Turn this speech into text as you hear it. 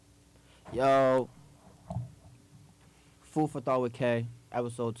Yo, Food for Thought with K,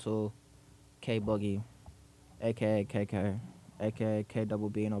 episode 2, K Boogie, aka KK, aka K double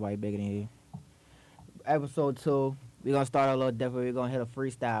B, nobody bigger than you. Episode 2, we gonna start a little different. We gonna hit a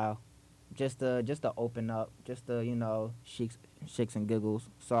freestyle, just to open up, just to shakes and giggles.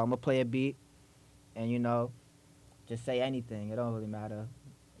 So I'm gonna play a beat, and just say anything. It don't really matter.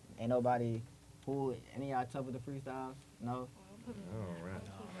 Ain't nobody any of y'all tough with the freestyles? No. All right.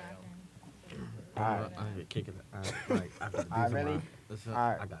 All right. I get kicking. Like after All right, really? All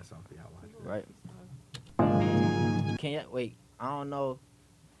right. I got something for y'all. Watch. Right. Can you wait? I don't know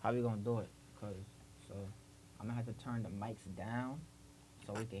how we gonna do it, so I'm gonna have to turn the mics down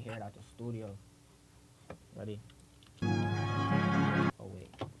so we can hear it out the studio. Ready? Oh wait.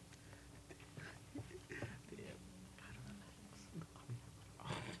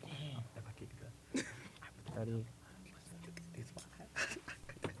 If I kick it up. Ready?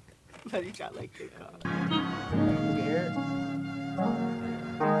 Let you try like kick up. You can hear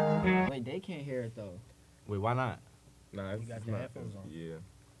it? Wait, they can't hear it though. Wait, why not? Nah, You got the headphones on. Yeah,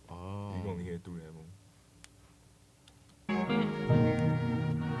 Oh. you can only hear through that one.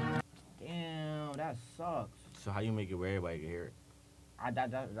 Damn, that sucks. So how you make it where everybody can hear it?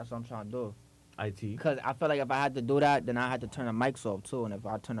 That's what I'm trying to do. IT. Cause I feel like if I had to do that, then I had to turn the mics off too. And if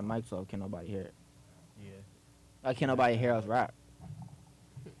I turn the mics off, can nobody hear it? Yeah. Like, can nobody hear us rap?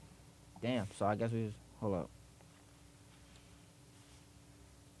 Damn. So I guess we just hold up.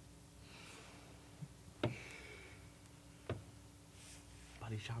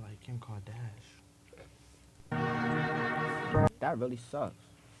 Body shot like Kim Kardashian. That really sucks.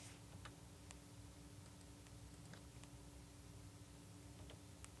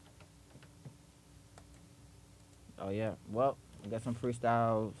 Oh yeah. Well, we got some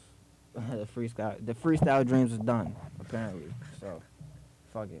freestyles. the freestyle dreams is done apparently. So,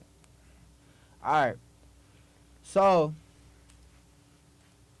 fuck it. All right. So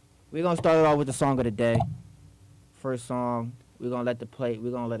we're gonna start it off with the song of the day. First song. We're gonna let it play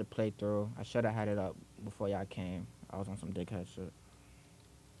through. I should have had it up before y'all came. I was on some dickhead shit.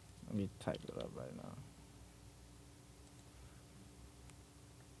 Let me type it up right now.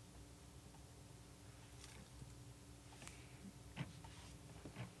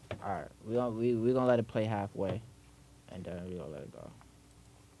 All right, we gonna let it play halfway, and then we gonna let it go.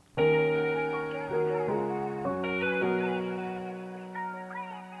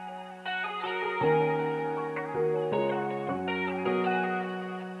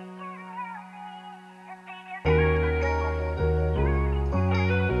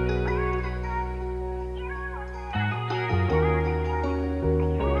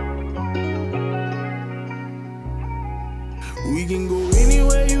 We can go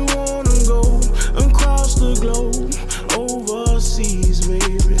anywhere you wanna go, across the globe, overseas,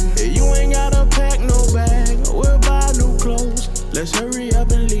 baby. You ain't gotta pack no bag, we'll buy new clothes. Let's hurry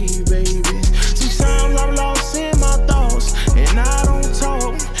up and leave, baby. Sometimes I'm lost in my thoughts, and I don't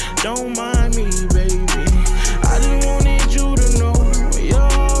talk. Don't mind me, baby. I just wanted you to know you're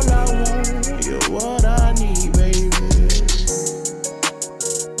all I want, you're what I need, baby.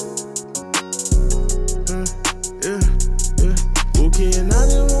 Okay, and I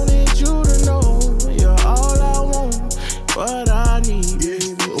just wanted you to know you're all I want, what I need,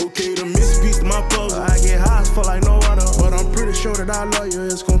 baby. Okay, the missing piece of my puzzle. I get high as fuck like no other, but I'm pretty sure that I love you.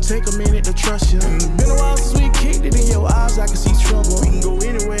 It's gonna take a minute to trust you. It's been a while since we kicked it in your eyes. I can see trouble. We can go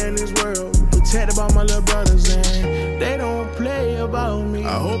anywhere in this world, protected by my little brothers, and they don't play about me.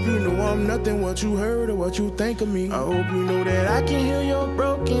 I hope you know I'm nothing what you heard or what you think of me. I hope you know that I can heal your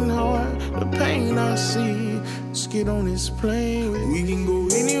broken heart, the pain I see. Let's get on this plane. We can go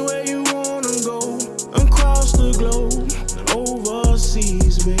anywhere you wanna go, across the globe,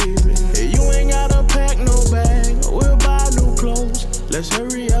 overseas, baby. You ain't gotta pack no bag, we'll buy new clothes. Let's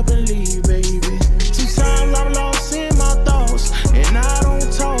hurry up and leave, baby. Sometimes I'm lost in my thoughts, and I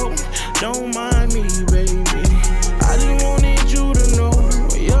don't talk. Don't mind me, baby. I just wanted you to know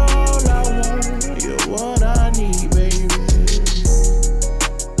you're all I want, you're what I need, baby.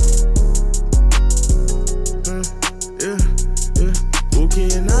 Okay,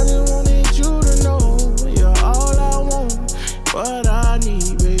 and I just wanted you to know you're all I want, what I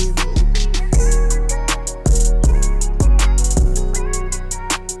need, baby.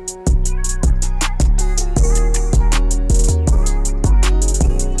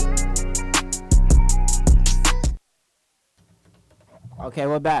 Okay,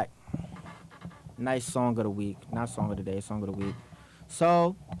 we're back. Nice song of the week. Not song of the day, song of the week.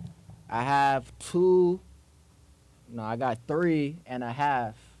 So, I have I got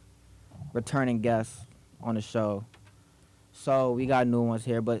 3.5 returning guests on the show. So we got new ones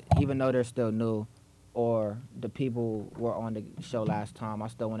here, but even though they're still new, or the people were on the show last time, I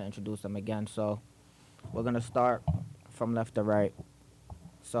still want to introduce them again. So we're gonna start from left to right.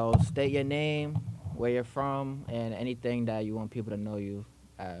 So state your name, where you're from, and anything that you want people to know you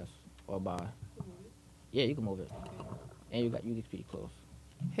as or by. Yeah, you can move it, and you can speak close.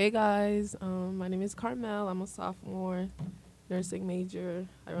 Hey guys, my name is Carmelle. I'm a sophomore, nursing major.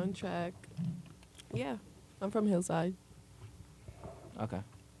 I run track. Yeah, I'm from Hillside. Okay.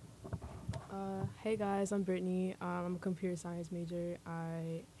 Hey guys, I'm Britney. I'm a computer science major.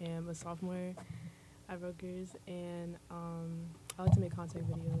 I am a sophomore at Rutgers, and I like to make content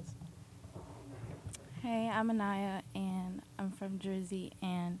videos. Hey, I'm Aniya, and I'm from Jersey,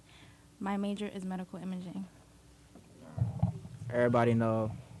 and my major is medical imaging. Everybody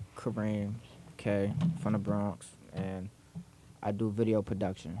know Kareem K from the Bronx, and I do video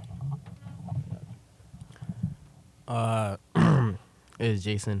production. It's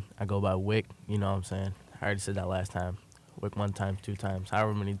Jason. I go by Wick. You know what I'm saying? I already said that last time. Wick 1 time, 2 times,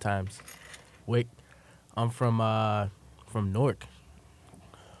 however many times. Wick. I'm from Newark.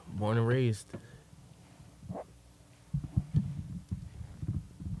 Born and raised.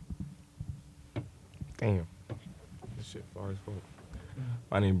 Damn. This shit far as fuck.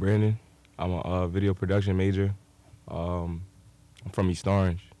 My name Brandon. I'm a video production major. I'm from East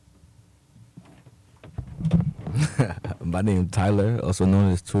Orange. My name is Tyler, also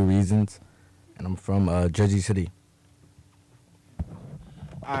known as Two Reasons, and I'm from Jersey City.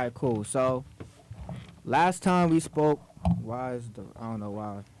 All right, cool. So last time we spoke, I don't know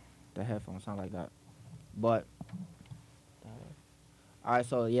why the headphones sound like that, but all right.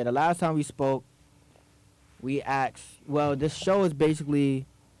 So yeah, the last time we spoke, we asked. Well, this show is basically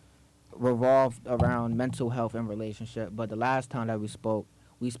revolved around mental health and relationship. But the last time that we spoke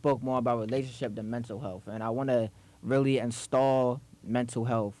more about relationship than mental health, and I want to really install mental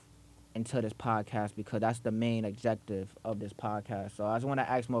health into this podcast because that's the main objective of this podcast. So I just want to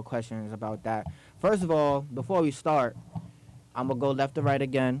ask more questions about that. First of all, before we start, I'm going to go left to right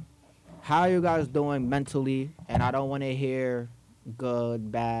again. How are you guys doing mentally? And I don't want to hear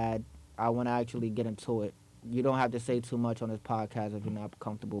good, bad. I want to actually get into it. You don't have to say too much on this podcast if you're not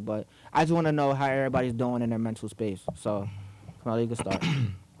comfortable, but I just want to know how everybody's doing in their mental space. So, Carmelle, you can start.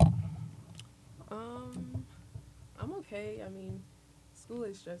 I'm okay. I mean, school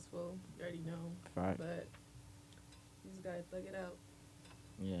is stressful. You already know. Right. But you just gotta thug it out.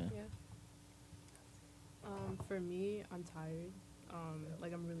 Yeah. Yeah. For me, I'm tired.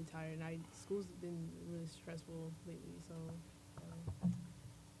 Like I'm really tired, and school's been really stressful lately. So.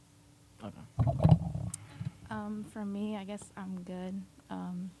 Okay. For me, I guess I'm good.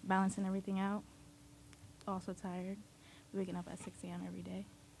 Balancing everything out. Also tired. Waking up at 6 a.m. every day,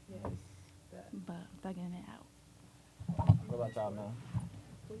 Yes. but thugging it out. What about y'all,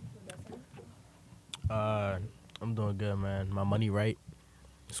 man? I'm doing good, man. My money right,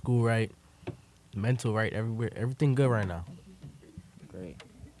 school right, mental right, everywhere, everything good right now. Great.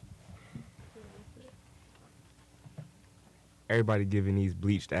 Everybody giving these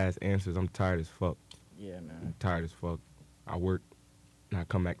bleached ass answers. I'm tired as fuck. Yeah, man. I'm tired as fuck. I work and I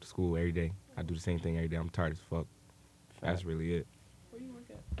come back to school every day. I do the same thing every day. I'm tired as fuck. That's really it. Where you work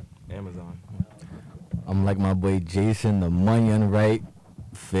at? Amazon. I'm like my boy Jason, the money on right,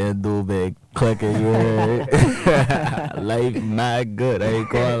 FanDuel big clicker, you heard? Life not good, I ain't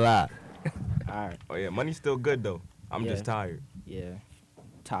gonna lie. All right. Oh yeah, money's still good though. I'm Yeah. just tired. Yeah.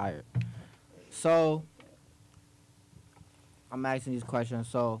 Tired. So, I'm asking these questions.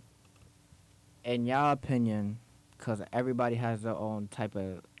 So, in y'all opinion, because everybody has their own type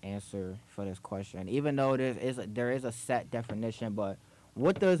of answer for this question, even though there is a set definition, but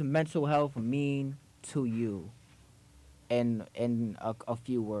what does mental health mean to you in a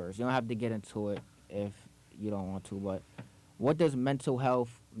few words? You don't have to get into it if you don't want to, but what does mental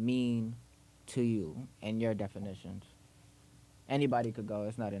health mean to you in your definitions? Anybody could go.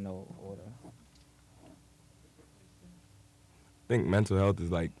 It's not in no order. I think mental health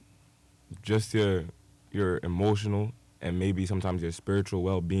is like just your emotional and maybe sometimes your spiritual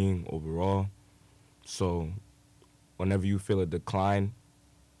well-being overall. So whenever you feel a decline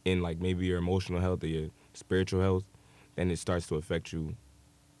in like maybe your emotional health or your spiritual health, then it starts to affect you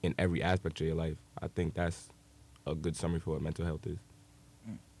in every aspect of your life. I think that's a good summary for what mental health is.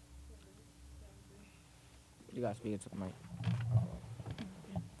 You gotta speak it to the mic.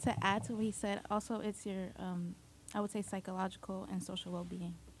 To add to what he said, also it's your, I would say, psychological and social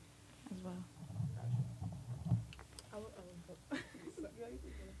well-being as well.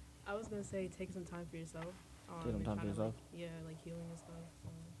 I was gonna say take some time for yourself. Take some and time for kinda, yourself? Like, yeah, like healing and stuff.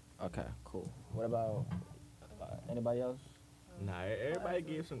 So. Okay, cool. What about anybody else? Nah, everybody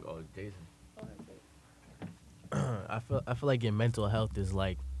gave some. Oh, Jason. I feel like your mental health is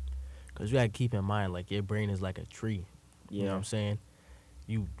like, cause you gotta keep in mind like your brain is like a tree. You know what I'm saying?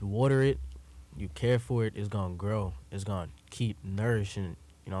 You water it, you care for it, it's gonna grow. It's gonna keep nourishing.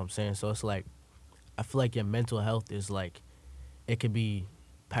 You know what I'm saying? So it's like, I feel like your mental health is like, it could be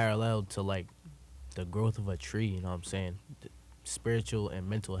paralleled to like the growth of a tree. You know what I'm saying? The spiritual and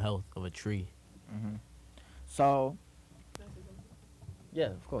mental health of a tree. Mm-hmm. So, yeah,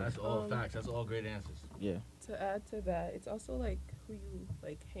 of course. That's all facts. That's all great answers. Yeah. To add to that, it's also like who you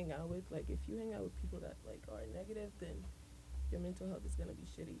like hang out with. Like if you hang out with people that like are negative, then your mental health is gonna be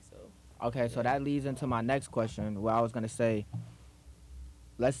shitty. So Okay, so that leads into my next question. Where I was gonna say,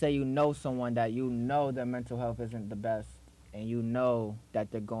 let's say you know someone that you know their mental health isn't the best, and you know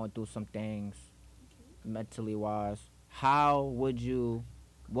that they're going through some things mentally wise. What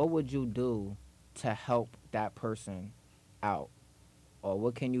would you do to help that person out? Or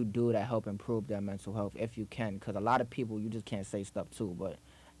what can you do to help improve their mental health if you can? Because a lot of people, you just can't say stuff to. But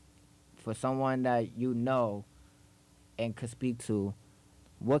for someone that you know and could speak to,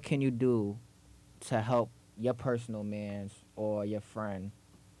 what can you do to help your personal mans or your friend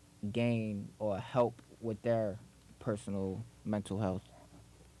gain or help with their personal mental health?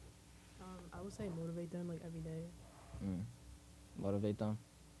 I would say motivate them like every day. Motivate them.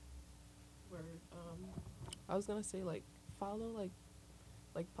 where I was gonna say like follow like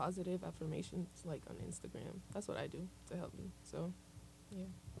positive affirmations like on Instagram. That's what I do to help me. So yeah.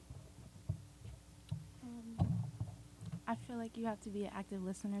 I feel like you have to be an active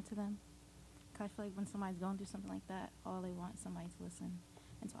listener to them. 'Cause I feel like when somebody's going through something like that, all they want is somebody to listen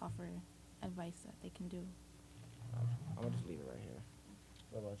and to offer advice that they can do. I'm gonna just leave it right here.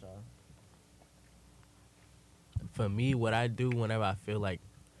 What about y'all? For me, what I do whenever I feel like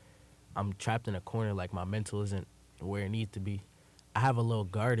I'm trapped in a corner, like my mental isn't where it needs to be, I have a little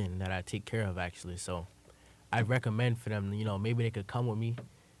garden that I take care of actually. So I recommend for them, you know, maybe they could come with me.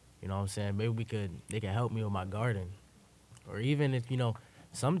 You know what I'm saying? Maybe they could help me with my garden. Or even if, you know,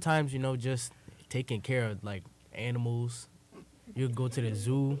 sometimes, you know, just taking care of like animals. You go to the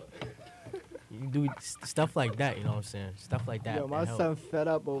zoo. You do stuff like that, you know what I'm saying? Stuff like that. Yo, my can help. son fed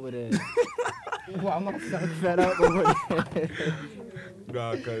up over there. Why my son fed up over there?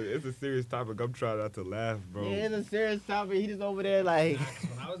 Nah, cause it's a serious topic. I'm trying not to laugh, bro. Yeah, it's a serious topic. He just over there like.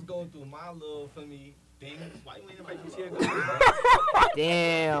 When I was going through my little funny things, why you ain't invite me to your garden?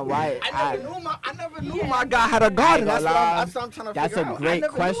 Damn, why? I never knew my guy had a garden. That's what I'm trying to That's figure a out. great I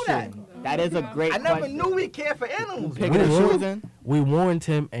never knew that. question. That is a great I question. never knew we cared for animals. Picking and choosing. We warned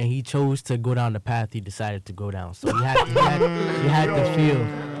him, and he chose to go down the path he decided to go down. So he had to feel.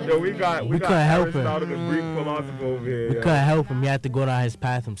 Yo, we got couldn't help him. Aristotle, the Greek philosopher over here. We yo. couldn't help him. He had to go down his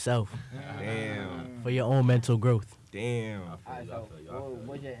path himself Damn. for your own mental growth. Damn. Alright, so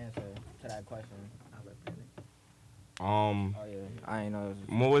what's your answer to that question? Oh yeah, I ain't know.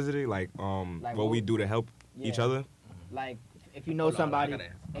 what was it like? Like what we what- do to help each other? Like, if you know somebody,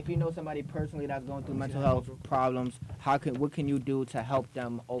 personally that's going through mental health problems, what can you do to help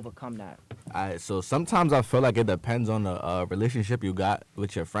them overcome that? Alright, so sometimes I feel like it depends on the relationship you got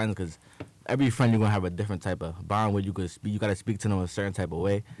with your friends, because every friend you're gonna have a different type of bond where you could speak. You gotta speak to them a certain type of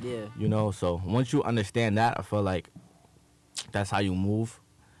way. Yeah. You know, so once you understand that, I feel like that's how you move.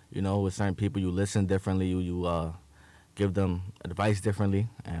 You know, with certain people, you listen differently. You give them advice differently,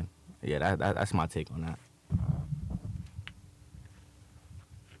 and yeah, that's my take on that.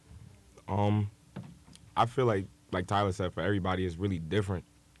 I feel like Tyler said, for everybody it's really different,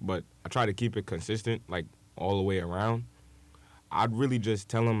 but I try to keep it consistent, like all the way around. I'd really just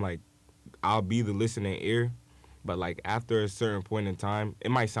tell them like I'll be the listening ear, but like after a certain point in time,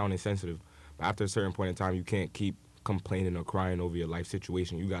 it might sound insensitive, but after a certain point in time, you can't keep complaining or crying over your life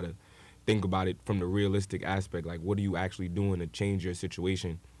situation. You gotta think about it from the realistic aspect, like what are you actually doing to change your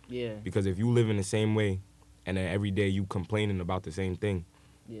situation? Yeah. Because if you live in the same way and then every day you complaining about the same thing,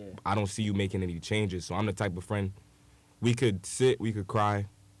 Yeah. I don't see you making any changes. So I'm the type of friend, we could sit, we could cry,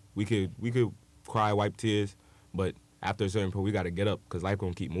 we could cry, wipe tears, but after a certain point, we got to get up because life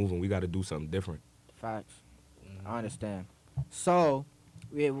gonna keep moving. We got to do something different. Facts. I understand. So,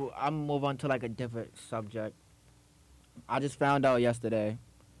 I'm gonna move on to like a different subject. I just found out yesterday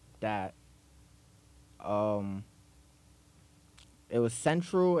that it was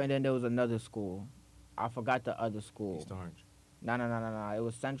Central and then there was another school. I forgot the other school. East Orange. No. It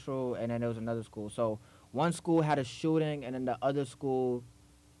was Central and then there was another school. So one school had a shooting and then the other school,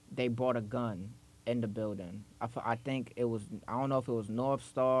 they brought a gun in the building. I think it was, I don't know if it was North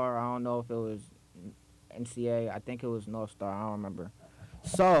Star. I don't know if it was NCA. I think it was North Star. I don't remember.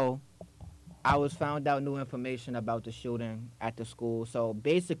 So I was found out new information about the shooting at the school. So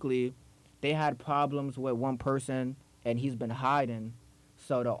basically, they had problems with one person, and he's been hiding.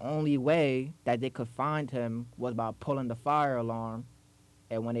 So the only way that they could find him was by pulling the fire alarm.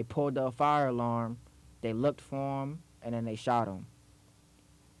 And when they pulled the fire alarm, they looked for him, and then they shot him.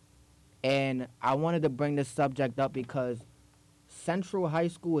 And I wanted to bring this subject up because Central High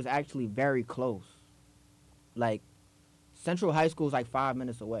School is actually very close. Like, Central High School is like 5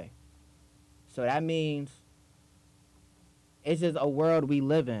 minutes away. So that means it's just a world we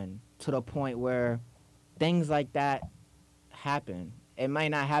live in to the point where things like that happen. It might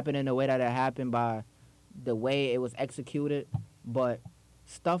not happen in the way that it happened by the way it was executed, but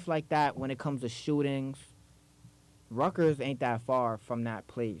stuff like that when it comes to shootings, Rutgers ain't that far from that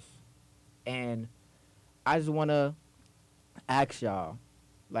place. And I just want to ask y'all,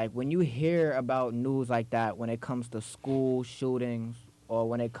 like, when you hear about news like that, when it comes to school shootings or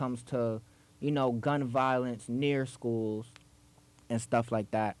when it comes to, gun violence near schools and stuff like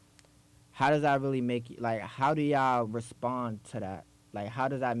that, how does that really make you, like, how do y'all respond to that? Like, how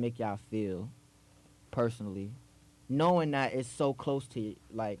does that make y'all feel personally, knowing that it's so close to you,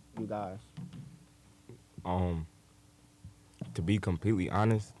 like, you guys? To be completely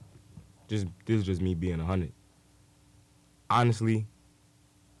honest, this is just me being 100. Honestly,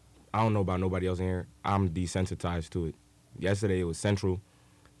 I don't know about nobody else in here. I'm desensitized to it. Yesterday it was Central,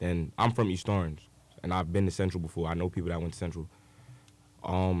 and I'm from East Orange, and I've been to Central before. I know people that went to Central.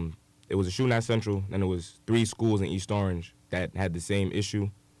 It was a shooting at Central, and it was 3 schools in East Orange that had the same issue.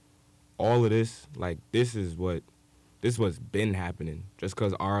 All of this, like, this what's been happening. Just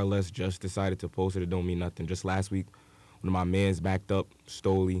because RLS just decided to post it don't mean nothing. Just last week, one of my mans backed up,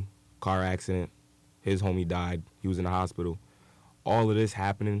 Stoley, car accident. His homie died. He was in the hospital. All of this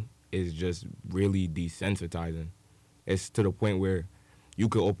happening is just really desensitizing. It's to the point where you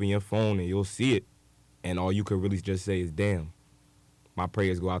could open your phone and you'll see it, and all you could really just say is, damn, my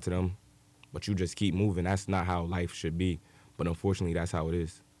prayers go out to them, but you just keep moving. That's not how life should be, but unfortunately, that's how it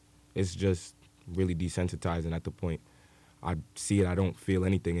is. It's just really desensitizing at the point. I see it, I don't feel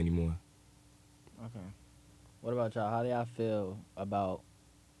anything anymore. Okay. What about y'all? How do y'all feel about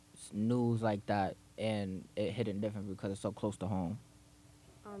news like that and it hitting different because it's so close to home?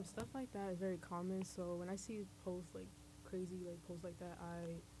 Stuff like that is very common. So when I see posts like crazy like posts like that,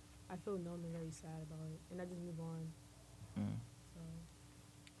 I feel numb and very sad about it, and I just move on. Mm.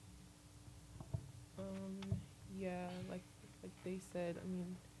 So Yeah, like they said, I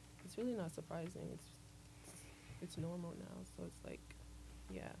mean, it's really not surprising. It's normal now, so it's like,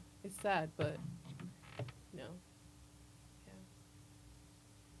 yeah, it's sad, but no, yeah.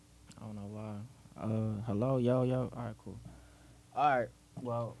 I don't know why. Hello, yo. All right, cool. All right.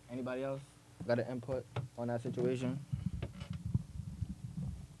 Well, anybody else got an input on that situation?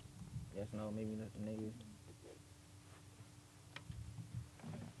 Yes, no, maybe not the niggas.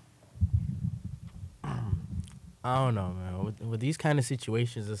 I don't know, man. With these kind of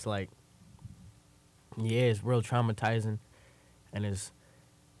situations, it's like, yeah, it's real traumatizing, and it's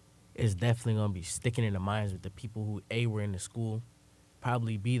definitely gonna be sticking in the minds with the people who were in the school,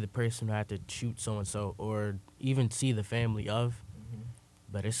 probably be the person who had to shoot so and so, or even see the family of. Mm-hmm.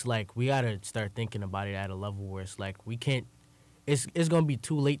 But it's like we gotta start thinking about it at a level where it's like we can't. It's gonna be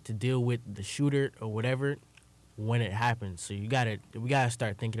too late to deal with the shooter or whatever when it happens. So we gotta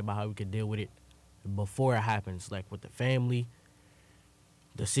start thinking about how we could deal with it before it happens, like with the family,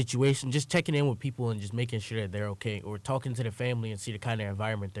 the situation, just checking in with people and just making sure that they're okay, or talking to the family and see the kind of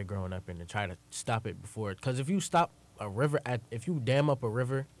environment they're growing up in and try to stop it before it. Because if you stop a river if you dam up a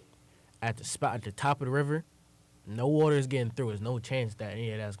river at the spot at the top of the river, no water is getting through. There's no chance that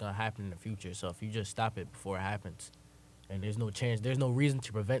any of that's gonna happen in the future. So if you just stop it before it happens, and there's no reason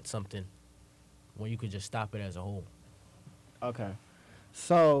to prevent something when you could just stop it as a whole. Okay.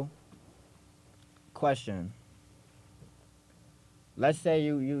 So, question. Let's say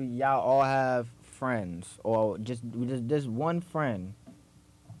y'all all have friends, or just this one friend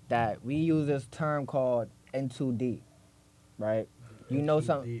that we use this term called in too deep, right? You know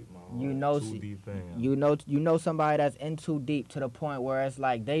somebody that's in too deep to the point where it's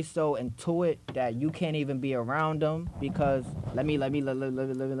like they so into it that you can't even be around them because let me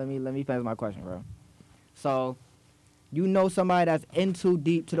finish my question, bro. So, you know somebody that's in too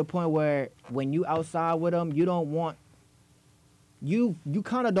deep to the point where when you outside with them, you don't want you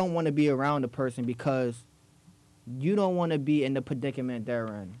kind of don't want to be around the person because you don't want to be in the predicament they're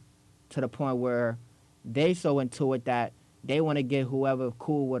in, to the point where they so into it that they want to get whoever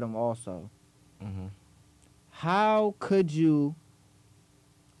cool with them also. Mm-hmm. How could you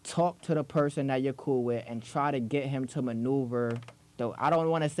talk to the person that you're cool with and try to get him to maneuver I don't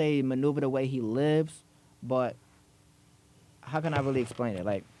want to say maneuver the way he lives, but how can I really explain it?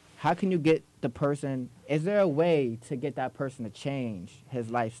 Like, how can you get the person? Is there a way to get that person to change his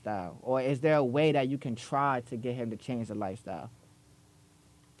lifestyle, or is there a way that you can try to get him to change the lifestyle,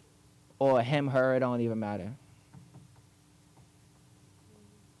 or him, her? It don't even matter.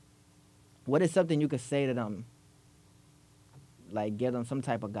 What is something you could say to them? Like, give them some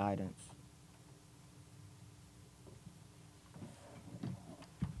type of guidance.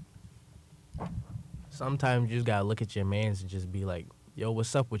 Sometimes you just gotta look at your mans and just be like, "Yo,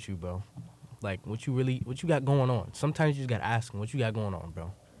 what's up with you, bro? Like, what you got going on?" Sometimes you just gotta ask them, "What you got going on,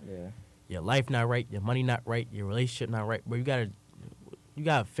 bro? Yeah. Your life not right, your money not right, your relationship not right, bro. You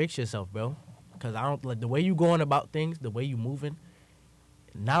gotta fix yourself, bro. Cause I don't like the way you going about things, the way you moving.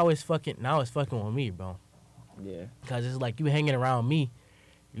 Now it's fucking with me, bro. Yeah. Cause it's like you hanging around me,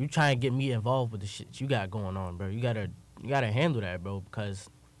 you trying to get me involved with the shit you got going on, bro. You gotta handle that, bro. Because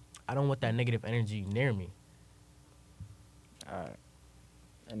I don't want that negative energy near me. All right.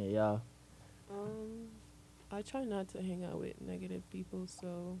 Any of y'all? I try not to hang out with negative people,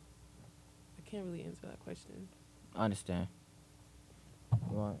 so I can't really answer that question. I understand.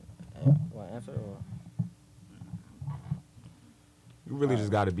 You want to answer or? You really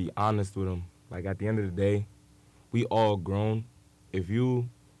just got to be honest with them. Like, at the end of the day, we all grown. If you,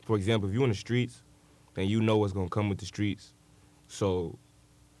 for example, if you in the streets, then you know what's going to come with the streets. So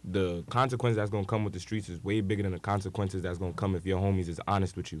the consequences that's going to come with the streets is way bigger than the consequences that's going to come if your homies is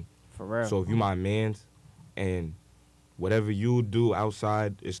honest with you. For real. So if you my mans and whatever you do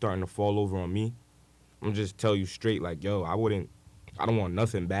outside is starting to fall over on me, I'm just tell you straight, like, yo, I don't want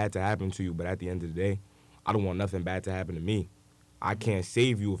nothing bad to happen to you, but at the end of the day, I don't want nothing bad to happen to me. I can't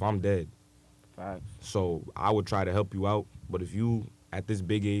save you if I'm dead. Facts. So I would try to help you out, but if you, at this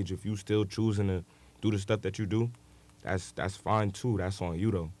big age, if you still choosing to do the stuff that you do, that's fine too. That's on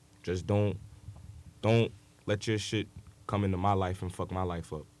you though. Just don't let your shit come into my life and fuck my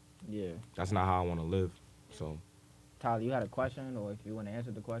life up. Yeah. That's not how I want to live. So Tyler, you had a question, or if you want to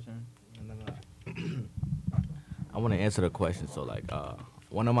answer the question? I want to answer the question. So, like,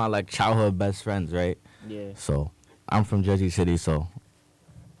 one of my, like, childhood best friends, right? Yeah. So, I'm from Jersey City, so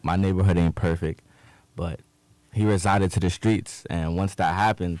my neighborhood ain't perfect. But he resided to the streets, and once that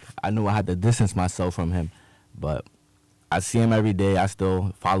happened, I knew I had to distance myself from him. But I see him every day. I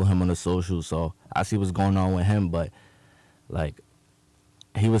still follow him on the socials, so I see what's going on with him. But, like,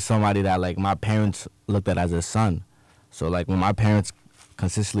 he was somebody that, like, my parents looked at as a son. So, like, when my parents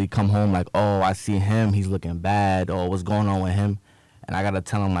consistently come home, like, oh, I see him, he's looking bad, or what's going on with him, and I got to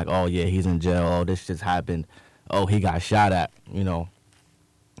tell him, like, oh, yeah, he's in jail, oh, this just happened, oh, he got shot at, you know.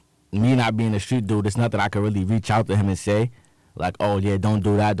 Me not being a street dude, it's nothing I could really reach out to him and say, like, oh, yeah, don't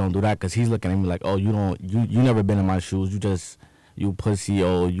do that, because he's looking at me like, oh, you never been in my shoes, you pussy,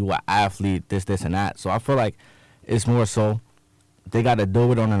 oh, you an athlete, this, and that. So I feel like it's more so they got to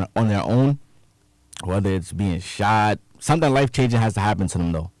do it on their own, whether it's being shot. Something life-changing has to happen to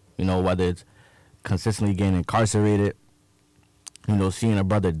them, though. You know, whether it's consistently getting incarcerated, you know, seeing a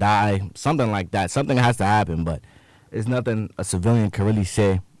brother die, something like that. Something has to happen, but it's nothing a civilian can really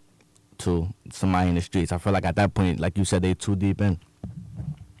say to somebody in the streets. I feel like at that point, like you said, they too deep in.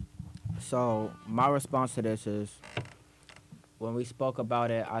 So my response to this is, when we spoke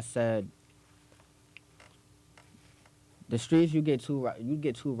about it, I said, the streets, you get two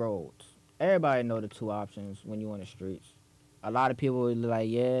roads. Everybody know the two options when you on the streets. A lot of people will be like,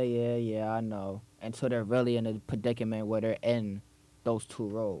 yeah, I know, until they're really in a predicament where they're in those two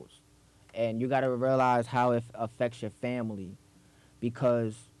roads. And you got to realize how it affects your family,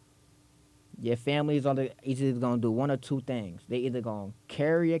 because your family is either going to do one or two things. They either going to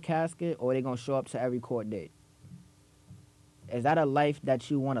carry a casket, or they going to show up to every court date. Is that a life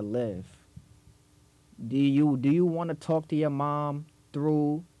that you want to live? Do you want to talk to your mom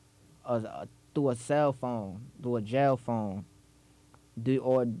through a cell phone, through a jail phone?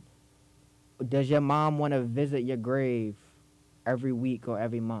 Or does your mom want to visit your grave every week or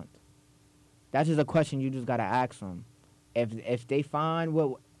every month? That's just a question you just got to ask them. If they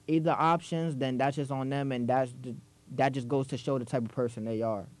find either options, then that's just on them, and that just goes to show the type of person they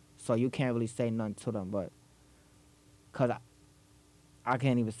are. So you can't really say nothing to them, but because I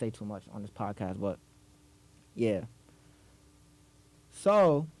can't even say too much on this podcast, but yeah.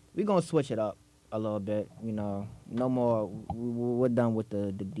 So we're going to switch it up a little bit, you know. No more, we're done with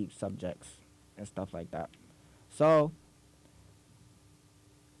the deep subjects and stuff like that. So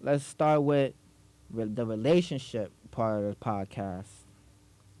let's start with the relationship part of the podcast,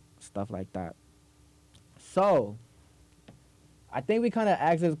 stuff like that. So I think we kind of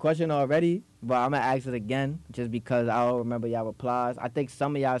asked this question already, But I'm gonna ask it again just because I don't remember y'all replies. I think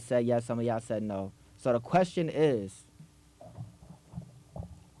some of y'all said yes, some of y'all said no. So the question is,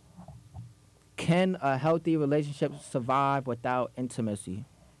 can a healthy relationship survive without intimacy?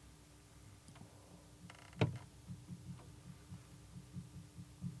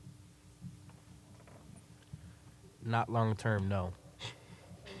 Not long term, no.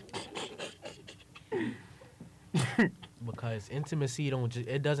 Because intimacy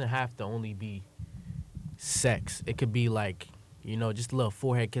it doesn't have to only be sex. It could be like, just a little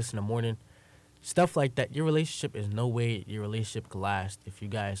forehead kiss in the morning. Stuff like that. Your relationship is no way your relationship could last if you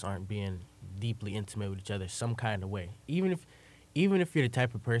guys aren't being deeply intimate with each other some kind of way. Even if you're the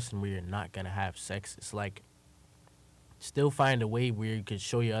type of person where you're not gonna have sex, it's like still find a way where you can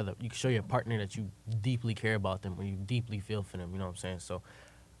show your partner that you deeply care about them or you deeply feel for them, you know what I'm saying? So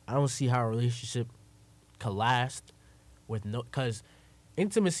I don't see how a relationship could last with no, cause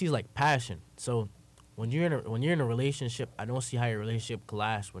intimacy is like passion. So when you're in a relationship, I don't see how your relationship could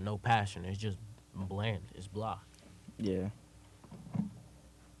last with no passion. It's just bland. It's blah. Yeah.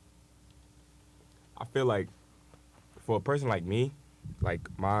 I feel like for a person like me, like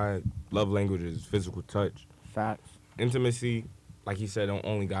my love language is physical touch. Facts. Intimacy, like he said, don't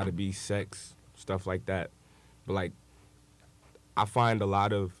only gotta be sex, stuff like that. But like I find a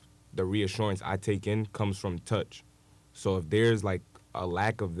lot of the reassurance I take in comes from touch. So if there's like a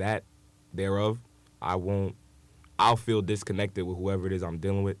lack of that thereof, I'll feel disconnected with whoever it is I'm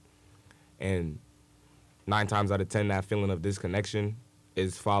dealing with. And 9 times out of 10, that feeling of disconnection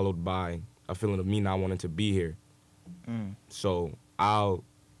is followed by a feeling of me not wanting to be here. So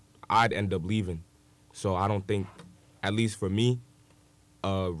I'd end up leaving. So I don't think, at least for me,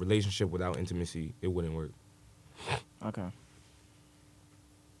 a relationship without intimacy, it wouldn't work. Okay.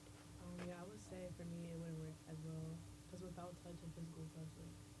 Yeah, I would say for me it wouldn't work as well. Because without touch and physical touch, like,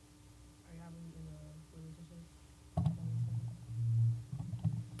 are you having in a relationship?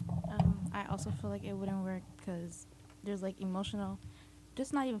 That makes sense. I also feel like it wouldn't work because there's like emotional,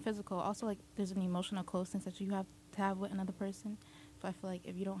 just not even physical. Also, like there's an emotional closeness that you have to have with another person. But I feel like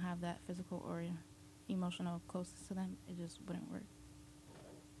if you don't have that physical or emotional closeness to them, it just wouldn't work.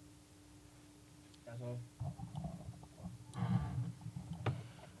 That's all.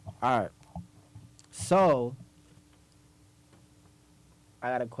 All right. So I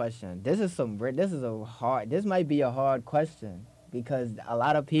got a question. This might be a hard question because a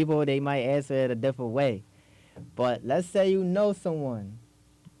lot of people they might answer it a different way. But let's say you know someone.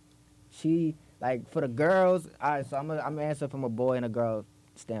 She like for the girls. All right, so I'm gonna answer from a boy and a girl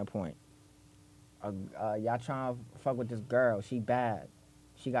standpoint. Y'all trying to fuck with this girl. She bad.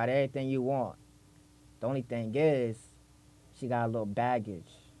 She got everything you want. The only thing is, she got a little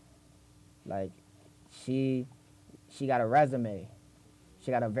baggage. Like, she got a resume.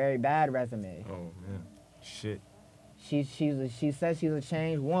 She got a very bad resume. Oh man, shit. She says she's a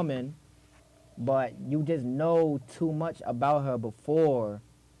changed woman, but you just know too much about her before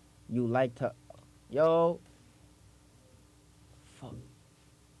you like to. Yo, fuck,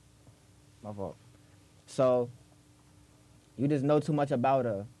 my fault. So you just know too much about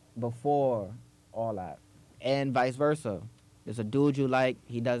her before all that, and vice versa. There's a dude you like.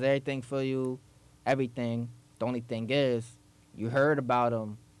 He does everything for you, everything. The only thing is, you heard about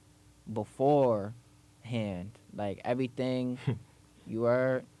him beforehand. Like everything you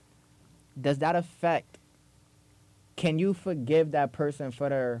heard. Does that affect? Can you forgive that person for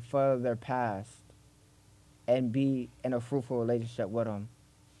their past and be in a fruitful relationship with them,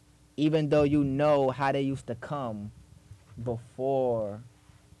 even though you know how they used to come before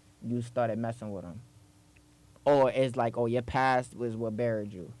you started messing with them? Or it's like, oh, your past was what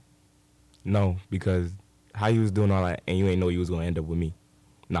buried you. No, because how you was doing all that and you ain't know you was gonna end up with me.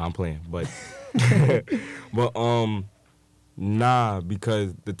 Nah, I'm playing, but but nah,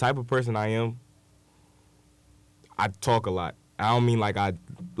 because the type of person I am, I talk a lot. I don't mean like I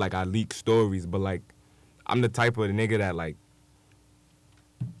leak stories, but like I'm the type of nigga that like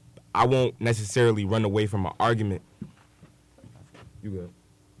I won't necessarily run away from an argument. You good?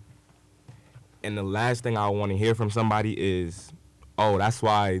 And the last thing I want to hear from somebody is, oh, that's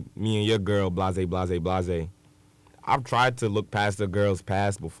why me and your girl, blase, blase, blase. I've tried to look past a girl's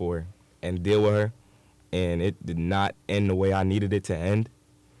past before and deal with her, and it did not end the way I needed it to end.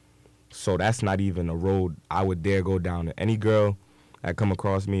 So that's not even a road I would dare go down. To any girl that come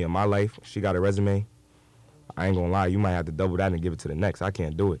across me in my life, she got a resume, I ain't gonna lie, you might have to double that and give it to the next. I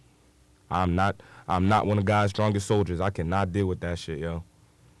can't do it. I'm not one of God's strongest soldiers. I cannot deal with that shit, yo.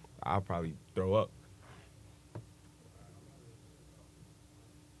 I'll probably throw up.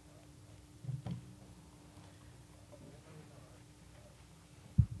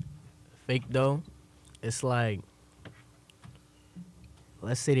 fake though, it's like,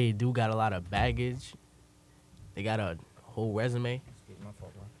 let's say they do got a lot of baggage. They got a whole resume. My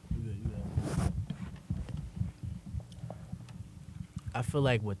fault, bro. I feel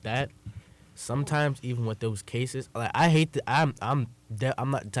like with that, sometimes even with those cases, like I hate that I'm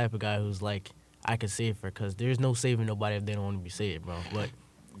not the type of guy who's like I can save her, because there's no saving nobody if they don't want to be saved, bro. But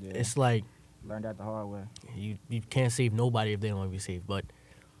Yeah. it's like Learned that the hard way. you can't save nobody if they don't want to be saved. But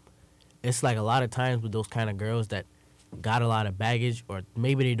it's like a lot of times with those kind of girls that got a lot of baggage, or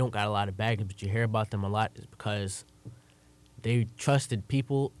maybe they don't got a lot of baggage, but you hear about them a lot, is because they trusted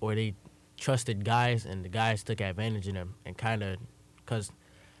people or they trusted guys, and the guys took advantage of them and kind of, because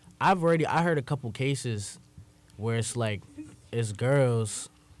I heard a couple cases where it's like it's girls.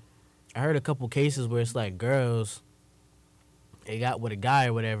 I heard a couple cases where it's like girls, they got with a guy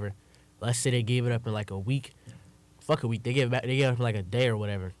or whatever. Let's say they gave it up in like a week. Fuck a week. They gave it up in like a day or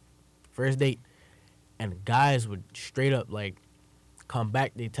whatever. First date. And the guys would straight up like come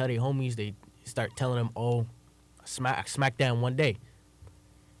back. They tell their homies, they start telling them, oh, smack down one day.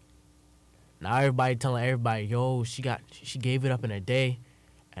 Now everybody telling everybody, yo, she gave it up in a day,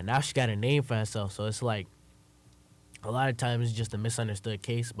 and now she got a name for herself. So it's like a lot of times it's just a misunderstood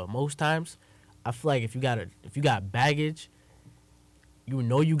case, but most times I feel like if you got baggage, you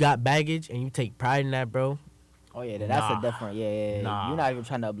know you got baggage and you take pride in that, bro. Oh yeah, that's Nah. a different. Yeah. Nah. You're not even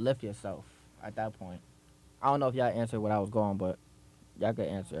trying to uplift yourself at that point. I don't know if y'all answered what I was going, but y'all could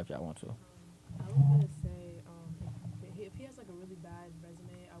answer if y'all want to. I was gonna say, if he has like a really bad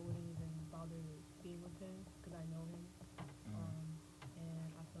resume, I wouldn't even bother being with him because I know him, and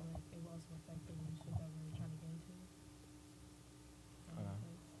I feel like it will also affect the relationship that we're trying to get into.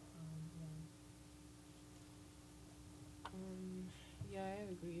 Yeah,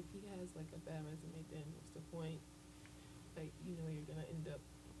 I agree. If he has like a bad resume, then what's the point? Like, you're gonna end up,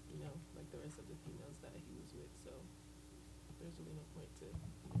 like the rest of the females that he was with. So there's really no point to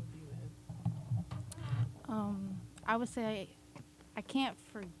be with him. I would say I can't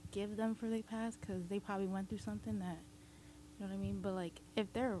forgive them for their past because they probably went through something that, you know what I mean? But, like,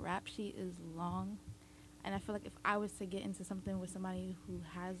 if their rap sheet is long, and I feel like if I was to get into something with somebody who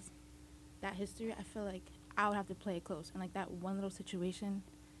has that history, I feel like I would have to play it close. And, like, that one little situation,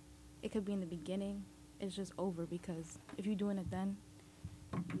 it could be in the beginning. It's just over because if you're doing it then,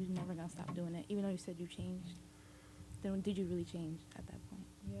 you're never going to stop doing it. Even though you said you changed, then did you really change at that point?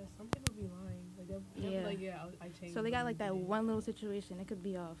 Yeah, some people be lying. Like they'll be like, yeah, I changed. So they got like that Yeah. one little situation. It could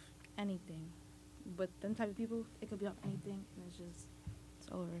be off anything, but them type of people, it could be off anything, and it's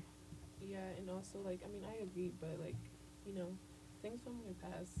over. Yeah, and also, like, I agree, but, like, things from your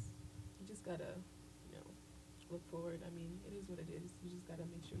past, you just gotta, look forward. It is what it is. You just gotta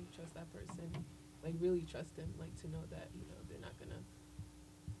make sure you trust that person, like, really trust them, like, to know that, they're not gonna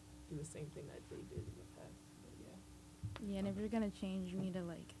do the same thing that they did in the past. But, yeah. Yeah, and if you're gonna change, you need to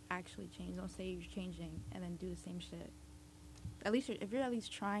like actually change. Don't say you're changing and then do the same shit. At least if you're at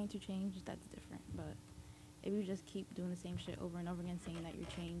least trying to change, that's different. But if you just keep doing the same shit over and over again, saying that you're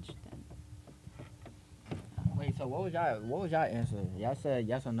changed, then Wait, so what was y'all answer? Y'all said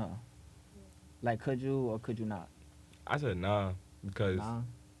yes or no? Like, could you or could you not? I said nah, because Nah.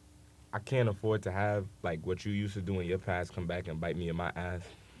 I can't afford to have like what you used to do in your past come back and bite me in my ass.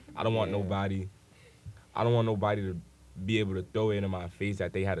 I don't want Yeah. nobody. I don't want nobody to be able to throw it in my face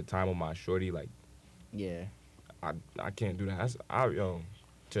that they had a time with my shorty. Like, Yeah. I can't do that.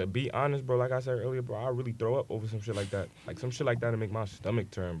 To be honest, bro, like I said earlier, bro, I really throw up over some shit like that. Like, some shit like that to make my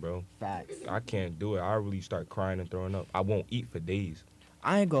stomach turn, bro. Facts. I can't do it. I really start crying and throwing up. I won't eat for days.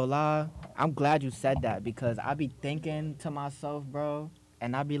 I ain't gonna lie. I'm glad you said that because I be thinking to myself, bro,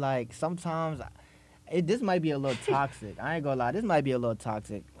 and I be like, sometimes this might be a little toxic. I ain't gonna lie. This might be a little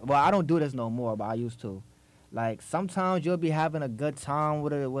toxic. Well, I don't do this no more, but I used to. Like, sometimes you'll be having a good time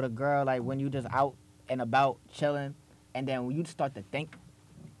with a girl, like when you just out and about chilling, and then when you start to think.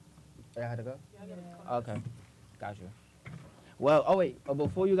 I had to go. Okay, got you. Well, oh wait,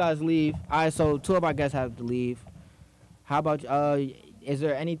 before you guys leave, all right. So two of our guests have to leave. How about is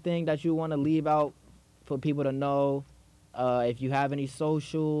there anything that you want to leave out for people to know? If you have any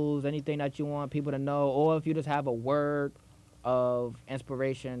socials, anything that you want people to know, or if you just have a word of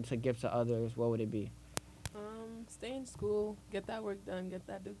inspiration to give to others, what would it be? Stay in school, get that work done, get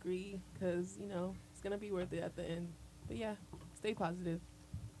that degree, because, it's going to be worth it at the end. But, yeah, stay positive.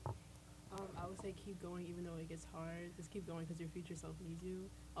 I would say keep going even though it gets hard. Just keep going because your future self needs you.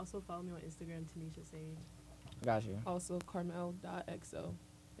 Also follow me on Instagram, Tanisha Sage. Got you. Also, Carmelle.xo.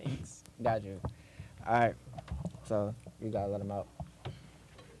 Thanks. Got you. All right. So you gotta let them out.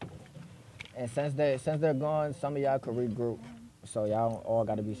 And since they're gone, some of y'all could regroup. So y'all all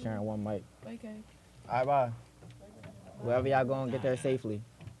got to be sharing one mic. Okay. All right, bye. Wherever y'all going, get there safely.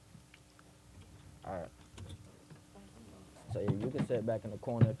 All right. So you can sit back in the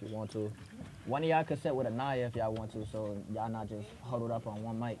corner if you want to. One of y'all can sit with Aniya if y'all want to, so y'all not just huddled up on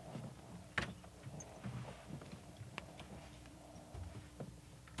one mic.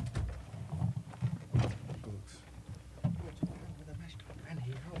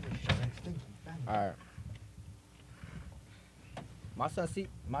 All right. My son see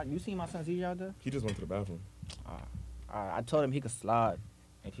you seen my son CJ out there? He just went to the bathroom. All right. I told him he could slide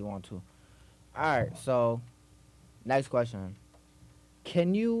if he want to. All right. So next question.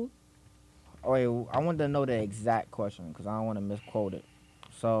 Can you? Wait, I want to know the exact question because I don't want to misquote it.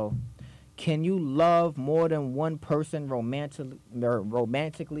 So, can you love more than one person romantically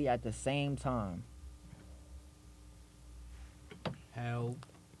at the same time? Hell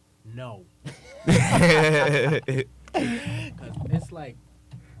no. Because it's like,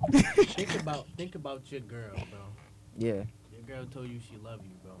 think about your girl, bro. Yeah. Your girl told you she love you,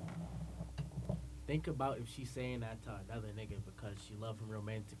 bro. Think about if she's saying that to another nigga because she love him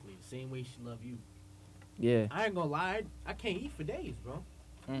romantically, the same way she love you. Yeah. I ain't gonna lie, I can't eat for days, bro.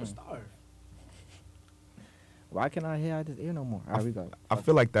 I'm a starve. Why can't I hear out this ear no more? All right, we go. I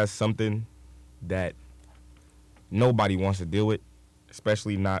feel like that's something that nobody wants to deal with,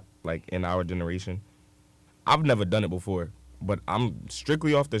 especially not like in our generation. I've never done it before, but I'm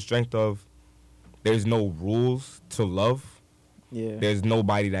strictly off the strength of there's no rules to love. Yeah. There's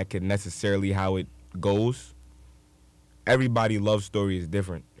nobody that can necessarily how it goes. Everybody love story is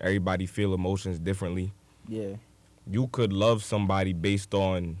different. Everybody feel emotions differently. Yeah. You could love somebody based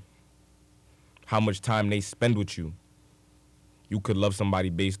on how much time they spend with you. You could love somebody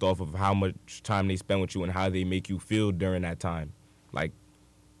based off of how much time they spend with you and how they make you feel during that time. Like,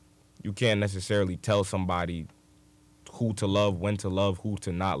 you can't necessarily tell somebody who to love, when to love, who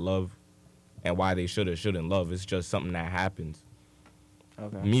to not love, and why they should or shouldn't love. It's just something that happens.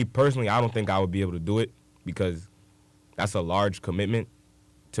 Okay. Me personally, I don't think I would be able to do it because that's a large commitment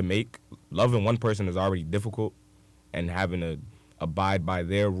to make. Loving one person is already difficult and having to abide by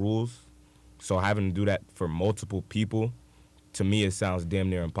their rules. So having to do that for multiple people, to me, it sounds damn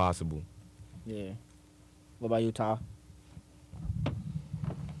near impossible. Yeah. What about you, Ty?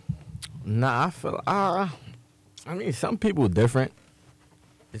 Nah, I feel. I mean, some people different.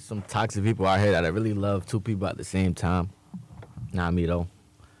 There's some toxic people out here that I really love two people at the same time. Not me though.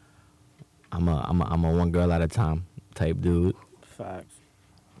 I'm a one girl at a time type dude. Facts.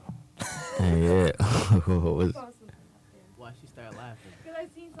 And yeah. Why she start laughing? Because I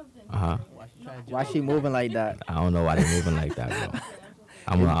seen something. Uh-huh. Why she trying to Why she moving like that? I don't know why they moving like that, bro.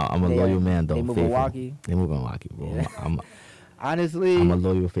 I'm a They- loyal man though. they moving faithful. walkie? They moving walkie, bro. Yeah. Honestly, I'm a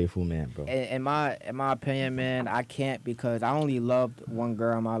loyal, faithful man, bro. in my opinion, man, I can't because I only loved one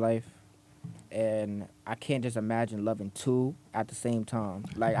girl in my life, and I can't just imagine loving two at the same time.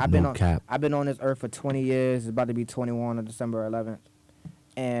 Like I've No cap. been on this earth for 20 years. It's about to be 21 on December 11th,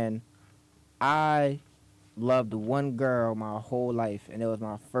 and I loved one girl my whole life, and it was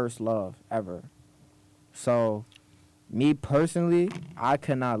my first love ever. So, me personally, I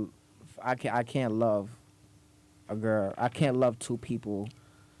can't love a girl. I can't love two people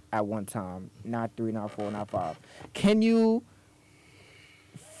at one time. Not three, not four, not five. Can you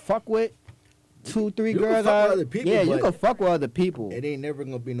fuck with 2-3 You can girls? fuck with other people, yeah, you but can fuck with other people. It ain't never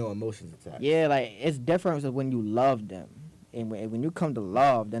gonna be no emotions attached. Yeah, like it's different when you love them, and when you come to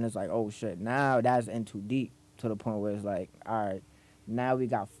love, then it's like, oh shit, now that's in too deep to the point where it's like, all right, now we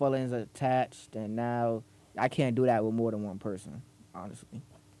got feelings attached, and now I can't do that with more than one person. Honestly,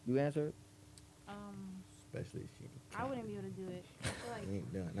 you answered. Especially if she. I wouldn't be able to do it. I feel like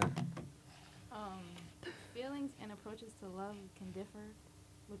ain't doing that. feelings and approaches to love can differ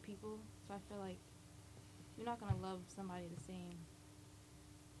with people. So I feel like you're not gonna love somebody the same,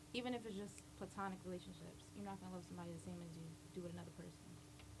 even if it's just platonic relationships. You're not gonna love somebody the same as you do with another person.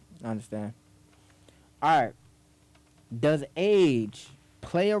 I understand. All right. Does age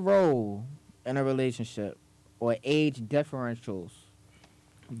play a role in a relationship, or age differentials?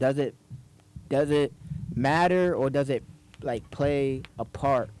 Does it matter, or does it like play a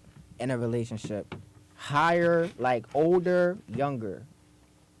part in a relationship? Higher, like older, younger.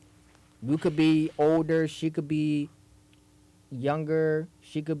 You could be older, she could be younger,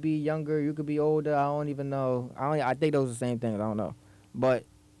 she could be younger, you could be older. I don't even know. I think those are the same things. I don't know. But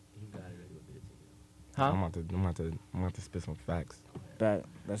huh? I'm about to spit some facts. Bet.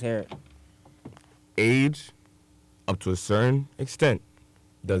 Let's hear it. Age, up to a certain extent,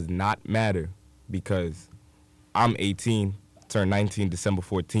 does not matter because I'm 18, turned 19 December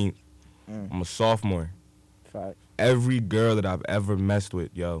 14th. I'm a sophomore. Fact. Every girl that I've ever messed with,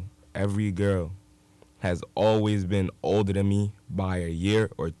 yo, every girl has always been older than me by a year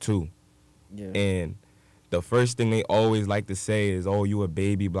or two. Yeah. And the first thing they always like to say is, "Oh, you a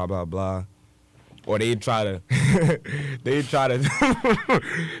baby," blah blah blah. Or they try to they try to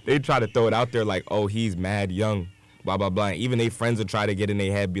they try to throw it out there like, "Oh, he's mad young," blah blah blah. And even they friends will try to get in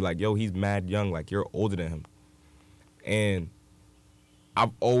their head, be like, "Yo, he's mad young, like you're older than him." And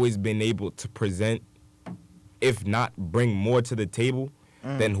I've always been able to present, if not bring more to the table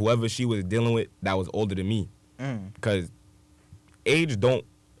than whoever she was dealing with that was older than me. Because age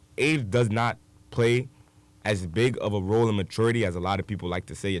does not play as big of a role in maturity as a lot of people like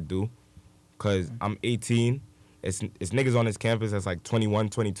to say it do. Because I'm 18. It's niggas on this campus that's like 21,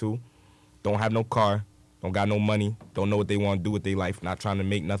 22. Don't have no car. Don't got no money. Don't know what they want to do with their life. Not trying to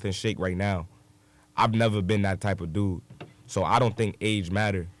make nothing shake right now. I've never been that type of dude. So I don't think age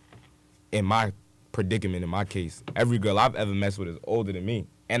matter in my predicament, in my case. Every girl I've ever messed with is older than me.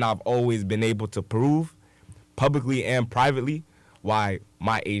 And I've always been able to prove, publicly and privately, why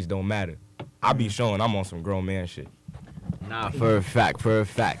my age don't matter. I be showing I'm on some grown man shit. Nah, for a fact.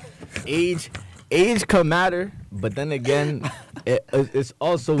 Age can matter, but then again, it's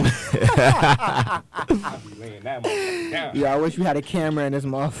also. I be laying that motherfucker down. Yeah, I wish we had a camera in this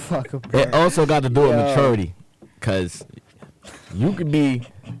motherfucker, bro. It also got to do with Yo. maturity, cause you could be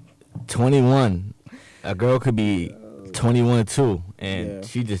 21, a girl could be 21 too, and Yeah.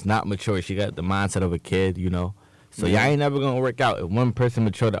 she just not mature. She got the mindset of a kid, you know. So y'all ain't never gonna work out. If one person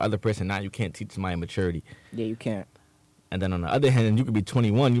mature, the other person not, you can't teach somebody maturity. Yeah, you can't. And then on the other hand, you could be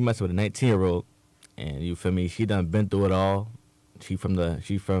 21, you mess with a 19-year-old, and you feel me? She done been through it all. She from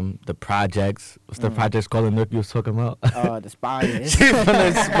the projects. What's the projects called in Nook you was talking about? The spires. She from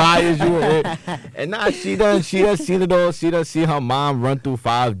the spires you were in. And nah, she done seen it all. She done see her mom run through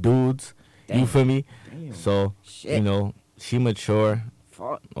 5 dudes. You Damn. feel me? Damn. So, Shit. you know, she mature.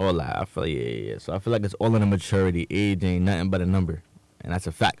 Fuck. All that. I feel yeah. So I feel like it's all in the maturity. Age ain't nothing but a number. And that's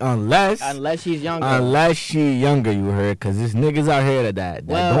a fact. Unless she's younger. Unless she younger, you heard, because there's niggas out here that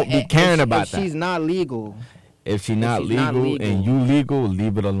don't be caring about if that. she's not legal, If she's not legal legal. and you legal,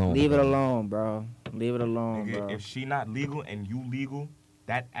 leave it alone. leave it bro. alone, bro. Leave it alone, Nigga, bro. if she not legal and you legal,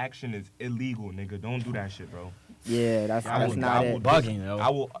 that action is illegal, nigga. Don't do that shit, bro. Yeah, that's I will- not I it. will- Bugging, yo. I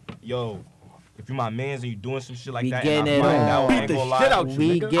will, yo. If you my mans and you doing some shit like We that, getting and it I find on. out, I Beat ain't the gonna lie, shit out you,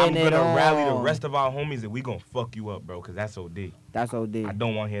 We nigga. getting I'm it gonna on. rally the rest of our homies and we gonna fuck you up, bro, because that's OD. That's OD. I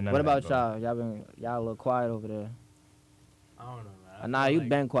don't want to hear nothing. What about y'all? Y'all a little quiet over there. I don't know, man. Nah, you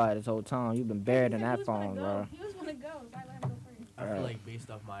been quiet this whole time. You been buried in He that was wanna phone, go. bro. He was gonna go. So I let him go first. I feel Alright. like based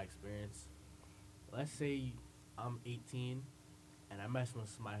off my experience, let's say I'm 18 and I mess with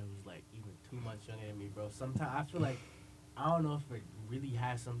somebody who's like even 2 months younger than me, bro. Sometimes I feel like I don't know if it really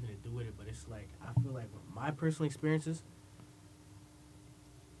has something to do with it, but it's like I feel like with my personal experiences,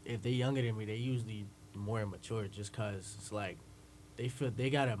 if they younger than me, they usually more immature just cause it's like they feel they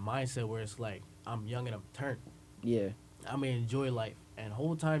got a mindset where it's like I'm young and I'm turned. Yeah. I'm gonna enjoy life, and the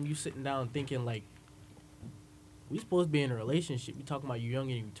whole time you sitting down thinking like, we supposed to be in a relationship. You talking about you young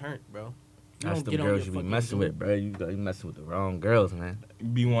and you turned, bro. You That's don't the get on girls your you be fucking messing dude. with, bro. You messing with the wrong girls, man. You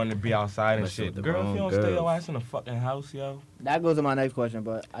be wanting to be outside and Messing shit. with the Girl, if wrong you don't stay your girls. ass in the fucking house, yo. That goes to my next question,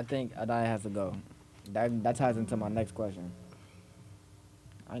 but I think Aniya has to go. That ties into my next question.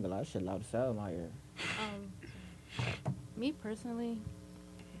 I ain't gonna lie, that shit loud as hell in my ear. Me personally,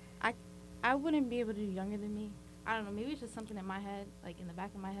 I wouldn't be able to do younger than me. I don't know. Maybe it's just something in my head, like in the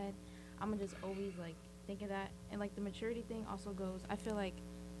back of my head. I'm just always like think of that, and like the maturity thing also goes. I feel like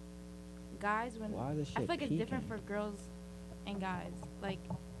guys when Why is this I shit feel like it's different peaking? for girls and guys. Like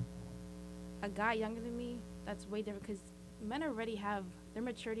a guy younger than me, that's way different because men already have their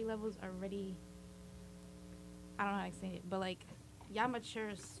maturity levels already. I don't know how to explain it, but like y'all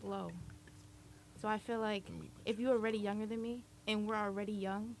mature slow. So I feel like if you're already younger than me and we're already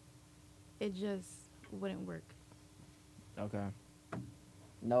young, it just wouldn't work. Okay.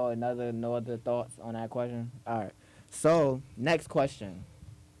 No other thoughts on that question? Alright. So, next question.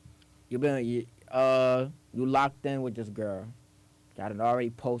 You locked in with this girl. Y'all done already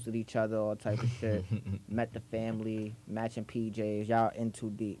posted each other, all type of shit. Met the family, matching PJs. Y'all in too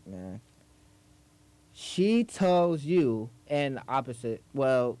deep, man. She tells you, and opposite,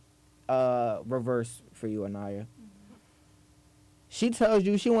 reverse for you, Aniya. She tells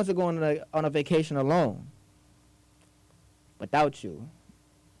you she wants to go on a vacation alone. Without you.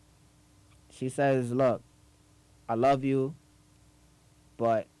 She says, look, I love you,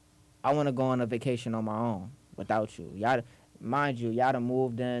 but I want to go on a vacation on my own without you. Mind you, y'all done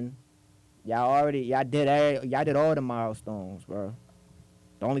moved in. Y'all did all the milestones, bro.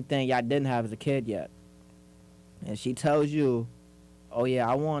 The only thing y'all didn't have is a kid yet. and she tells you, "Oh yeah,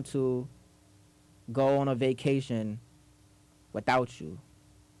 I want to go on a vacation without you."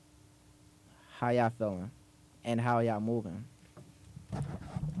 How y'all feeling? And how y'all moving?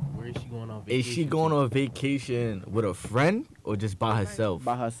 Where is she going on vacation? Is she going on vacation with a friend or just by herself?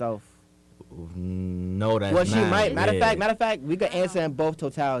 By herself. No, that's Well, she not. might. Matter of Yeah. fact, we could answer in both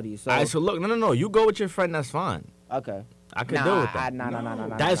totalities. So All right, so look, no. You go with your friend, that's fine. okay. I could deal with that.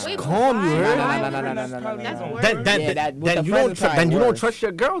 Nah. That's Wait, calm, you why? heard? Why? No. That's worse. Then with then the you friends don't it's probably then you don't worse. trust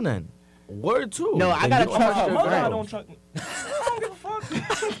your girl then. Word too. No, I Then gotta you don't trust her your mother. girl. I don't trust. I don't give a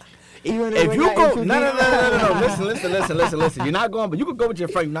fuck. Even If we you got go, into no. deep- Listen. You're not going, but you could go with your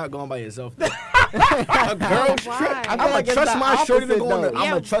friend. You're not going by yourself. A girl's Why? trip. I feel I'm gonna like it's trust the my shorty to opposite, go on. though. I'm Yeah,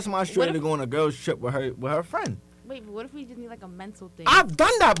 gonna trust my shorty what to if- go on a girl's trip with her friend. Wait, but what if we just need like a mental thing? I've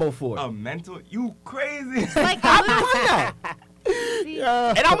done that before. A mental, you crazy. like I've done that. see,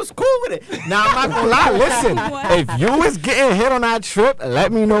 And I was cool with it. Now I'm not gonna lie. Listen, if you was getting hit on that trip,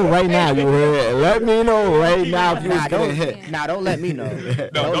 let me know right now. You heard? Let me know right now if you was Nah, getting don't, hit. nah, don't let me know.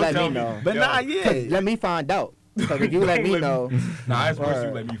 don't don't let tell me me. know. But Yo, nah, 'Cause yeah. let me find out. Because if you let me know. Nah, it's worse.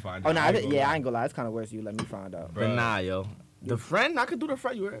 You Word. let me find Oh, out. nah, I ain't gonna yeah, I lie. ain't gonna lie. It's kind of worse. You let me find out. But nah, yo. The friend, I could do the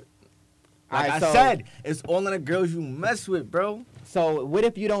friend. You heard? Like Alright, I so- said, it's all in the girls you mess with, bro. So what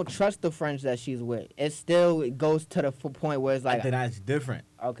if you don't trust the friends that she's with? It still goes to the point where it's like, Then that's different.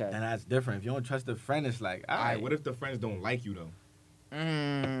 okay. Then that's different. If you don't trust the friend, it's like, all All right. right, what if the friends don't like you though?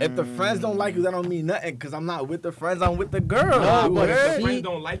 If the friends don't like you, that don't mean nothing. Cause I'm not with the friends. I'm with the girl. No, You but heard? If the she- friends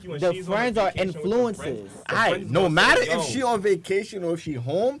don't like you and the she's friends on a are vacation with the influences. friends, the Aight, friends no gonna matter say, if "Yo." she on vacation or if she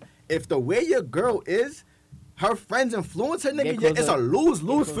home, if the way your girl is, her friends influence her, nigga, Get it's a closer.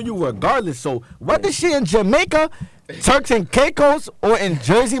 lose-lose for you regardless. So whether she in Jamaica, Turks and Caicos, or in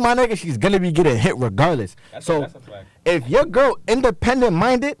Jersey, my nigga, she's gonna be getting hit regardless. That's So that's a fact. if your girl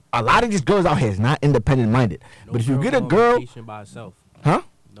independent-minded, a lot of these girls out here is not independent-minded. No But if you girl get a go on girl, vacation by herself. huh?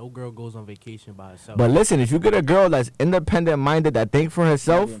 No girl goes on vacation by herself. But listen, if you get a girl that's independent-minded, that think for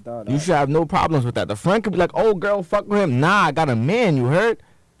herself, Never even thought you that. should have no problems with that. The friend could be like, "Oh, girl, fuck with him." Nah, I got a man. You heard?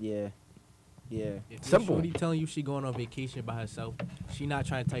 Yeah. Yeah. If your Simple. shorty telling you she going on vacation by herself, she not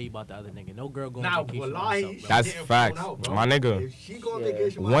trying to tell you about the other nigga. No girl going Nah, on vacation by wallahi, herself, bro. That's getting facts. flown out, bro. My nigga. If she go on Yeah.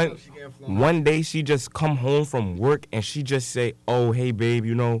 vacation by One- herself, she getting flown out. One day she just come home from work and she just say, "Oh, hey babe,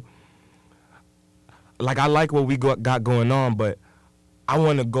 you know, like I like what we got going on, but I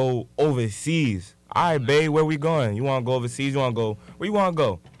want to go overseas." All right, babe, where we going? You want to go overseas? You want to go? Where you want to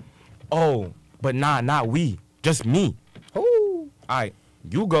go? Oh, but nah, not we, just me. Ooh. All right,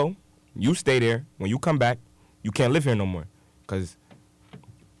 you go, you stay there. When you come back, you can't live here no more, cause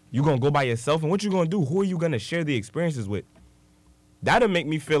you gonna go by yourself. And what you gonna do? Who are you gonna share the experiences with? That'll make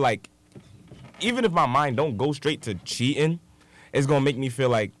me feel like, even if my mind don't go straight to cheating, it's gonna make me feel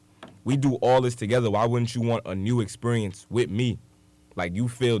like we do all this together. Why wouldn't you want a new experience with me? Like you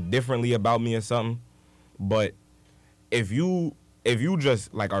feel differently about me or something. But if you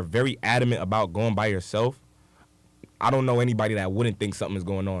just like are very adamant about going by yourself, I don't know anybody that wouldn't think something is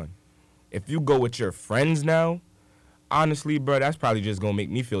going on. If you go with your friends now, honestly, bro, that's probably just gonna make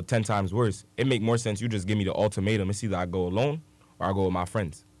me feel 10 times worse. It make more sense you just give me the ultimatum. It's either I go alone or I go with my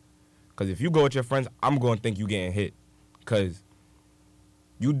friends. Cause if you go with your friends, I'm gonna think you getting hit. Cause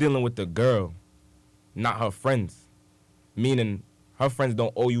you dealing with the girl, not her friends. Meaning her friends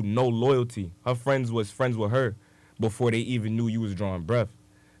don't owe you no loyalty. Her friends was friends with her before they even knew you was drawing breath.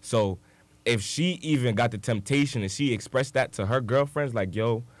 So if she even got the temptation and she expressed that to her girlfriends, like,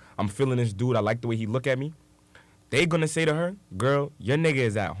 yo, I'm feeling this dude, I like the way he look at me, they gonna say to her, girl, your nigga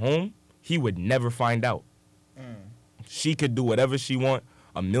is at home, he would never find out. She could do whatever she want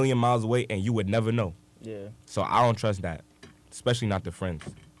 1,000,000 miles away and you would never know. Yeah. So I don't trust that, especially not the friends.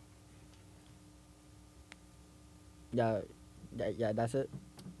 Yeah. Yeah, that's it.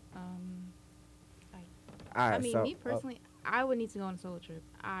 All right, I mean, so, me personally, I would need to go on a solo trip.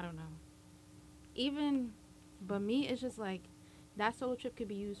 I don't know. But me, it's just like that solo trip could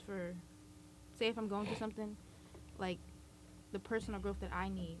be used for, say, if I'm going through something, like the personal growth that I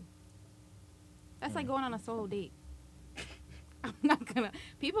need. That's like going on a solo date. I'm not gonna.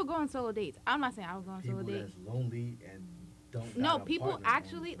 People go on solo dates. I'm not saying I would go on a solo date. lonely and don't. No, people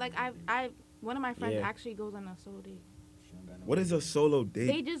actually like one of my friends Yeah. actually goes on a solo date. What is a solo date?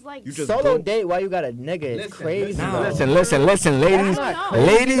 They just like You just Solo go- date while you got a nigga is crazy. though. Listen, ladies, not crazy,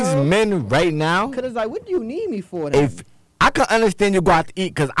 ladies, though. men, right now. Cause it's like, what do you need me for? Then? If I can understand you go out to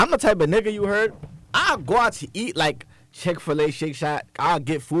eat, cause I'm the type of nigga you heard. I'll go out to eat like Chick-fil-A, Shake Shack. I'll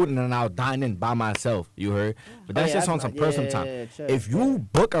get food and then I'll dine in by myself. You heard? But that's yeah, just that's on some not- personal yeah, time. yeah, chill, If you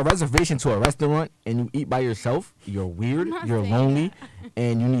book a reservation to a restaurant and you eat by yourself, you're weird, not you're saying lonely,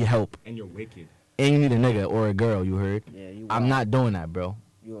 and you need help. And you're wicked. and you need a nigga or a girl. You heard? Yeah, you. I'm wild. not doing that, bro.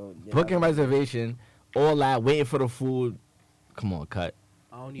 Yeah, Booking that's- reservation, all that, waiting for the food. Come on, cut.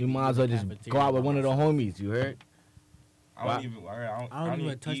 I don't You even might eat as in well the just cafeteria go out with by one of the myself. homies. You heard? I don't even. I I don't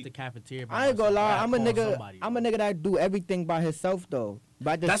even eat. touch the cafeteria. By I ain't gonna myself. I lie. I'm gotta a call nigga. somebody, I'm a bro. nigga that do everything by himself though.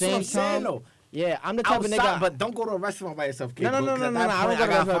 But at the That's same what I'm saying, time, though. yeah, I'm the type of nigga. but don't go to a restaurant by yourself, kid. No, no, no, no, no, no. I don't go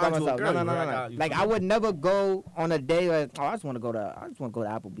to restaurant by myself. No, no, no, no. Like I would never go on a day where I just want to go to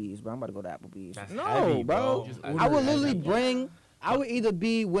Applebee's, bro. I'm about to go to Applebee's. That's No, heavy, bro. Just I would order literally it. bring. I would either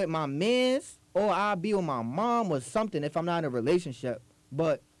be with my mans or I'll be with my mom or something if I'm not in a relationship.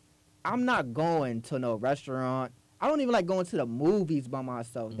 But I'm not going to no restaurant. I don't even like going to the movies by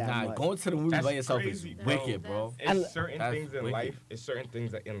myself that Nah, much. going to the movies That's by yourself crazy, is bro. wicked, bro. It's certain That's things in wicked. life. It's certain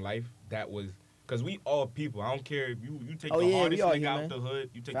things that in life that was because we all people. I don't care if you take Oh, the yeah, we hardest all nigga human. out the hood.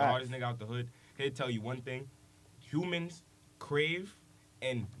 You take the Facts. hardest nigga out the hood. He'll tell you one thing: humans crave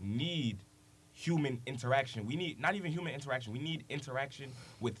and need human interaction. We need not even human interaction. We need interaction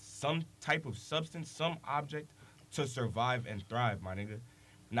with some type of substance, some object to survive and thrive, my nigga.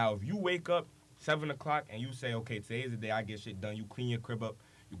 Now, if you wake up 7 o'clock and you say, okay, today's the day I get shit done, you clean your crib up,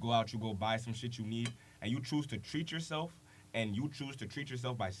 you go out, you go buy some shit you need, and you choose to treat yourself, and you choose to treat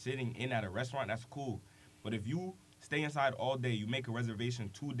yourself by sitting in at a restaurant, that's cool. But if you stay inside all day, you make a reservation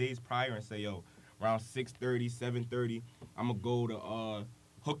 2 days prior and say, yo, around 6:30, 7:30, I'm going to go to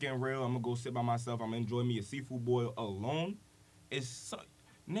Hook and Rail, I'm going to go sit by myself, I'm going to enjoy me a seafood boil alone, it's so...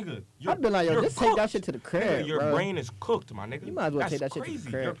 Nigga, I've been like, yo, you're just take that cooked. shit to the crib, Nigga, your bro. brain is cooked, my nigga. You might as well That's take that shit to the crazy.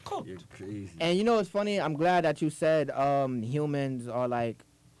 crib. You're cooked. You're crazy. And you know what's funny? I'm glad that you said humans are like,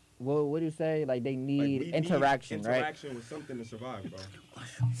 what do you say? Like they Like, need we interaction, need right? interaction with something to survive, bro.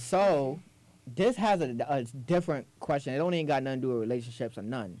 So this has a different question. It don't even got nothing to do with relationships or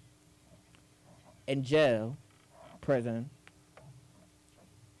none. In jail, prison,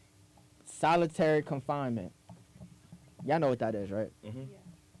 solitary confinement. Y'all know what that is, right? Mm-hmm. Yeah.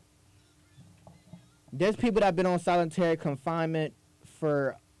 There's people that have been on solitary confinement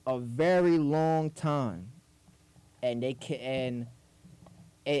for a very long time, and they can,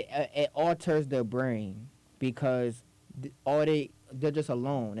 and it alters their brain because they're just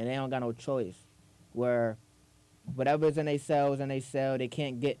alone and they don't got no choice. Where whatever's in their cells in their cell, they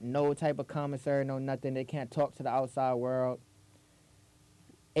can't get no type of commissary, no nothing. They can't talk to the outside world.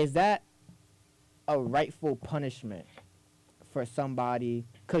 Is that a rightful punishment for somebody?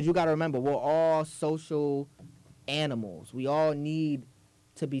 Because you got to remember, we're all social animals. We all need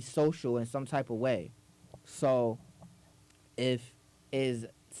to be social in some type of way. So is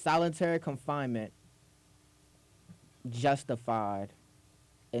solitary confinement justified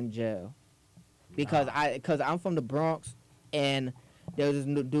in jail? Because I'm from the Bronx, and there was this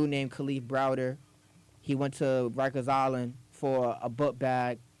new dude named Khalif Browder. He went to Rikers Island for a book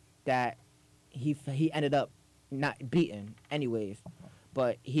bag that he ended up not beaten anyways.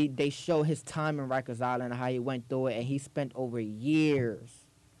 But they show his time in Rikers Island and how he went through it, and he spent over years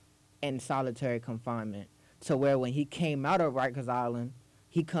in solitary confinement to where when he came out of Rikers Island,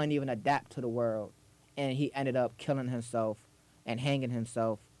 he couldn't even adapt to the world, and he ended up killing himself and hanging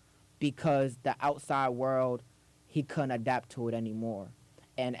himself because the outside world, he couldn't adapt to it anymore.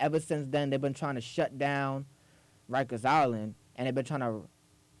 And ever since then, they've been trying to shut down Rikers Island, and they've been trying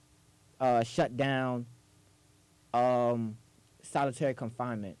to shut down solitary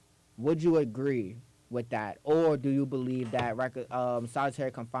confinement. Would you agree with that, or do you believe that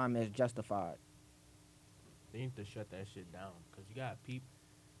solitary confinement is justified? They need to shut that shit down because you got people.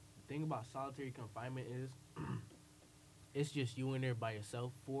 The thing about solitary confinement is it's just you in there by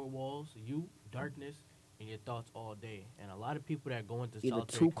yourself, four walls, you, darkness, and your thoughts all day. And a lot of people that go into Either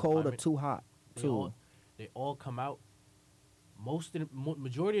solitary too cold or confinement, too hot. they all come out.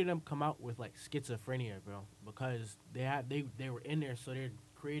 Majority of them come out with like schizophrenia, bro, because they were in there, so they're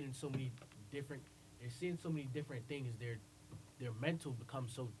creating so many different. They're seeing so many different things. Their mental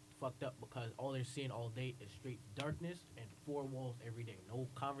becomes so fucked up because all they're seeing all day is straight darkness and four walls every day. No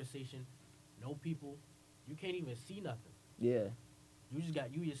conversation, no people. You can't even see nothing. Yeah. You just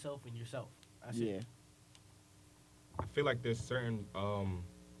got you, yourself, and yourself. That's Yeah. it. I feel like there's certain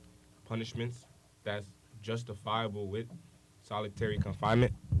punishments that's justifiable with solitary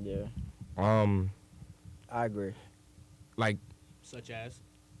confinement. Yeah. I agree. Like Such as,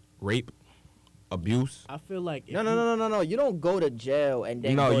 rape, abuse. I feel like if No. You don't go to jail and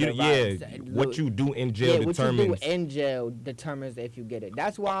then No, go you to yeah. ride- What you do in jail what you determines. do in jail determines if you get it.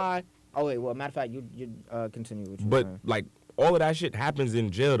 That's why. Oh wait, well, matter of fact, you continue with you. But like all of that shit happens in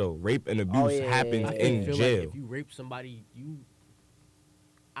jail though. Rape and abuse yeah, happens I yeah, in feel jail. like if you rape somebody,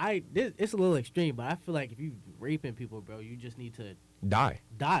 it's a little extreme, but I feel like if you raping people, bro, you just need to die.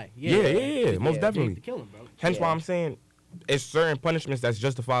 Die. Yeah, most definitely. To kill him, bro. Hence why Yeah. I'm saying it's certain punishments that's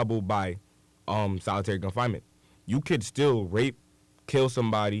justifiable by solitary confinement. You could still rape, kill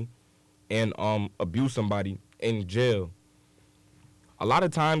somebody, and abuse somebody in jail. A lot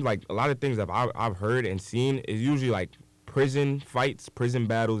of times, like a lot of things that I've heard and seen is usually like prison fights, prison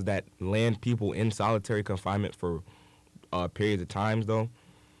battles that land people in solitary confinement for periods of times though.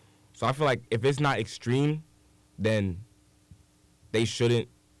 So I feel like if it's not extreme, then they shouldn't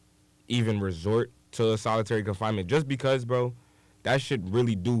even resort to solitary confinement just because, bro, that shit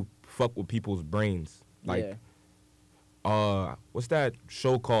really do fuck with people's brains. Like, what's that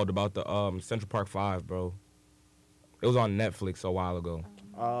show called about the Central Park 5, bro? It was on Netflix a while ago.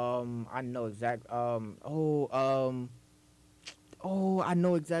 I know exact. I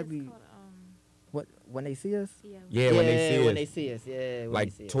know exactly. It's called, What, when they see us? Yeah, when they see when us. they see us. Yeah, when Like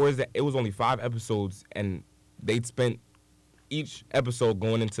they see us. towards it was only 5 episodes, and they'd spent each episode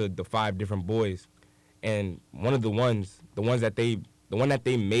going into the 5 different boys, and one of the one that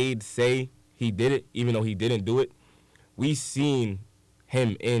they made say he did it, even though he didn't do it, we seen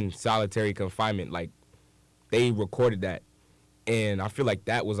him in solitary confinement. Like they recorded that, and I feel like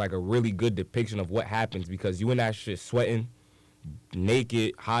that was like a really good depiction of what happens because you in that shit sweating,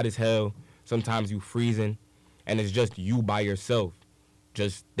 naked, hot as hell. Sometimes you freezing, and it's just you by yourself,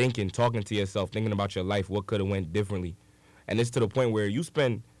 just thinking, talking to yourself, thinking about your life, what could have went differently. And it's to the point where if you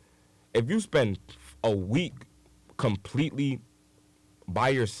spend a week completely by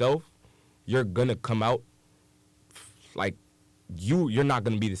yourself, you're gonna come out like you're not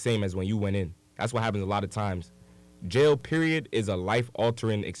gonna be the same as when you went in. That's what happens a lot of times. Jail period is a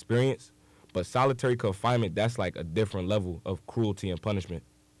life-altering experience, but solitary confinement, that's like a different level of cruelty and punishment.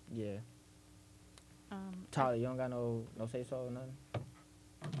 Yeah. Tyler, you don't got no say so or nothing.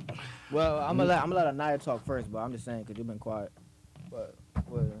 Well, I'm gonna let Aniya talk first, but I'm just saying because you've been quiet. But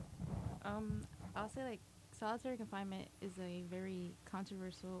I'll say like solitary confinement is a very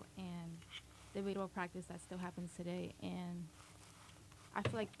controversial and debatable practice that still happens today, and I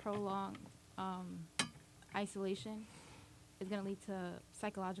feel like prolonged isolation is gonna lead to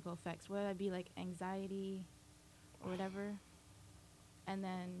psychological effects, whether that be like anxiety or whatever. And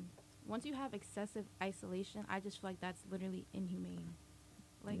then once you have excessive isolation, I just feel like that's literally inhumane.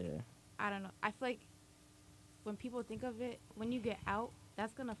 Like, yeah. I don't know. I feel like when people think of it, when you get out,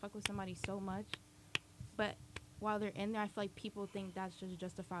 that's going to fuck with somebody so much. But while they're in there, I feel like people think that's just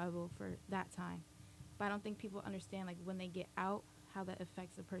justifiable for that time. But I don't think people understand, like, when they get out, how that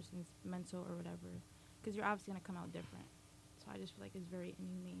affects a person's mental or whatever. Because you're obviously going to come out different. So I just feel like it's very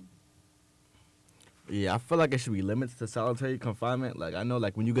inhumane. Yeah, I feel like it should be limits to solitary confinement. Like, I know,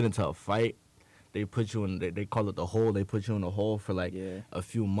 like, when you get into a fight, they put you in, they call it the hole. They put you in a hole for, like, a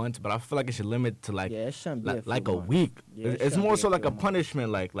few months. But I feel like it should limit to, like, It shouldn't be like a a months. week. Yeah, it It's shouldn't more be so a like few a months.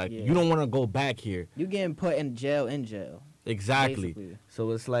 punishment. Like Yeah. you don't want to go back here. You getting put in jail. Exactly. Basically. So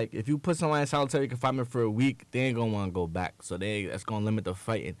it's like if you put somebody in solitary confinement for a week, they ain't gonna want to go back. So that's gonna limit the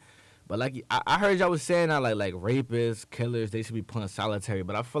fighting. But like I heard y'all was saying that like rapists, killers, they should be put in solitary.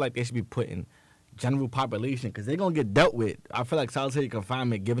 But I feel like they should be put in general population because they're gonna get dealt with. I feel like solitary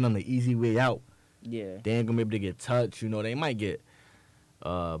confinement giving them the easy way out. Yeah. They ain't gonna be able to get touched. You know, they might get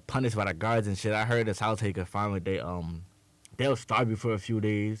punished by the guards and shit. I heard that solitary confinement they'll starve you for a few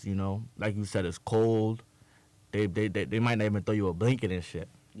days. You know, like you said, it's cold. They might not even throw you a blanket and shit.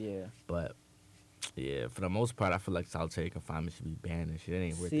 Yeah. But yeah, for the most part, I feel like solitary confinement should be banned and shit. It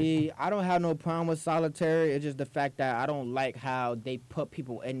ain't worth it. See, I don't have no problem with solitary. It's just the fact that I don't like how they put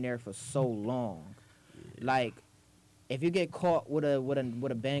people in there for so long. Yeah. Like, if you get caught with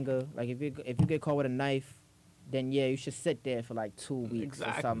a banger, like if you get caught with a knife, then yeah, you should sit there for like 2 weeks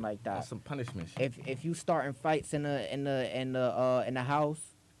or something like that. That's some punishment shit. If you starting fights in the house,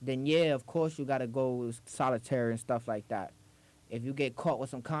 then yeah, of course you gotta go with solitary and stuff like that. If you get caught with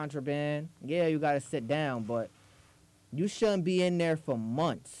some contraband, yeah, you gotta sit down, but you shouldn't be in there for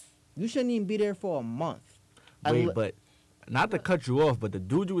months. You shouldn't even be there for a month. Wait, but not to cut you off, but the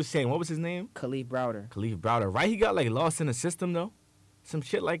dude you was saying, what was his name? Khalif Browder. Khalif Browder, right? He got like lost in the system though, some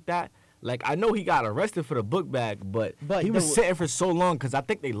shit like that. Like I know he got arrested for the book bag, but he was sitting for so long because I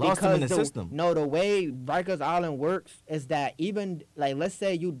think they lost him in the system. No, the way Rikers Island works is that even like let's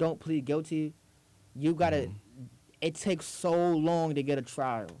say you don't plead guilty, you gotta. It takes so long to get a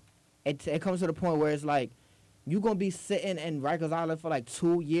trial. It comes to the point where it's like you gonna be sitting in Rikers Island for like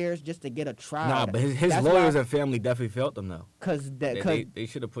 2 years just to get a trial. Nah, but his lawyers and family definitely felt him though. They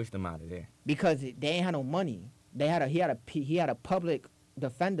should have pushed him out of there because they ain't had no money. He had a public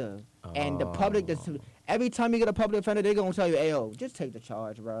defender, and the public every time you get a public defender, they gonna tell you, "Hey, yo, just take the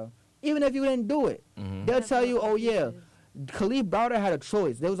charge, bro." Even if you didn't do it, they'll tell you, "Oh yeah, Khalif Browder had a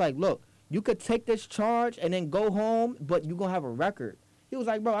choice. They was like, look, you could take this charge and then go home, but you gonna have a record. He was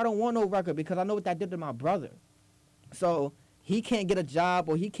like, bro, I don't want no record because I know what that did to my brother. So he can't get a job,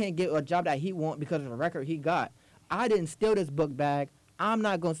 or he can't get a job that he want because of the record he got. I didn't steal this book bag. I'm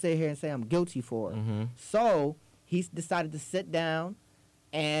not gonna sit here and say I'm guilty for it. Mm-hmm. So he decided to sit down,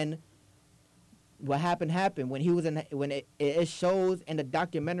 and what happened when he was when it shows in the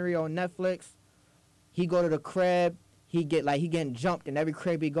documentary on Netflix. He go to the crib. He getting jumped in every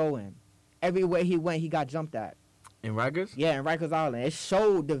crib he go in. Everywhere he went, he got jumped at. In Rikers? Yeah, in Rikers Island. It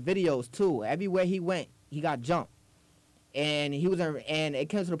showed the videos too. Everywhere he went, he got jumped. And and it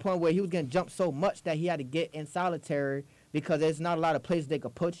came to the point where he was getting jumped so much that he had to get in solitary because there's not a lot of places they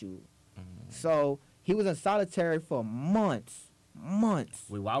could put you. Mm-hmm. So he was in solitary for months.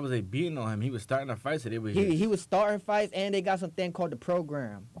 Wait, why was they beating on him? He was starting a fight, so they was He was starting fights, and they got something called the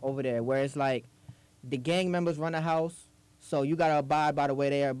program over there, where it's like the gang members run the house, so you gotta abide by the way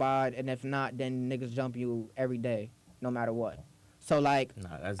they abide, and if not, then niggas jump you every day, no matter what. So like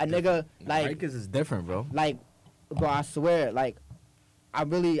that's a nigga like Rikers is different, bro. like, bro, I swear, like I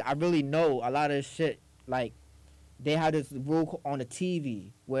really know a lot of this shit. Like they have this rule on the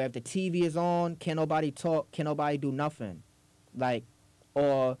TV where if the TV is on, can't nobody talk, can't nobody do nothing. Like,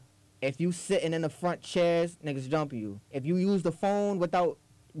 or if you sitting in the front chairs, niggas jumping you. If you use the phone without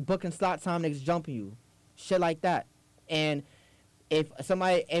booking slot time, niggas jumping you. Shit like that. And if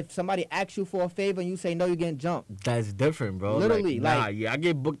somebody asks you for a favor and you say no, you're getting jumped. That's different, bro. Literally, like yeah, I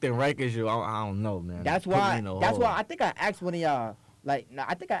get booked in Rikers, I don't know, man. That's Put me why. in a That's hole. why I think I asked one of y'all. Like,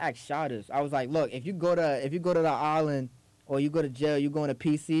 I think I asked Shotters. I was like, look, if you go to the island or you go to jail, you going to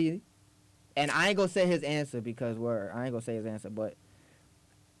PC. And I ain't gonna say his answer because I ain't gonna say his answer, but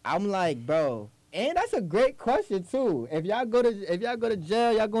I'm like, bro, and that's a great question too. If y'all go to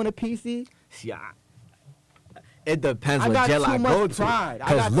jail, y'all going to PC? See, it depends I what got jail too I much go to. pride. I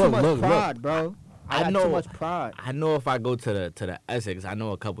 'Cause got look, too much look, pride, bro. I got know- too much pride. I know if I go to the Essex, I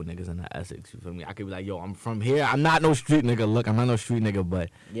know a couple niggas in the Essex. You feel me? I could be like, yo, I'm from here. I'm not no street nigga. Look, I'm not no street nigga, but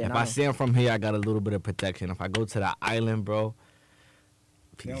Yeah, if no. I say I'm from here, I got a little bit of protection. If I go to the island, bro,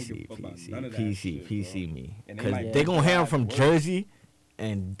 They don't give a fuck about none of that PC, shit, PC bro. me. And they Because might they gonna hear I'm from work. Jersey,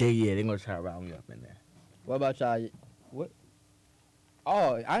 and they gonna try to round me up in there. What about y'all? What?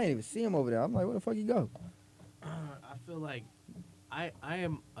 Oh, I didn't even see him over there. I'm like, where the fuck you go? I feel like I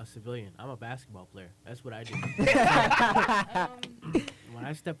am a civilian. I'm a basketball player. That's what I do. When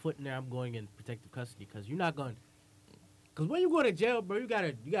I step foot in there, I'm going in protective custody because you're not going. Because when you go to jail, bro, you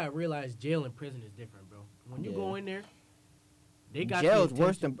gotta realize jail and prison is different, bro. When you Yeah. go in there, they got Jail's your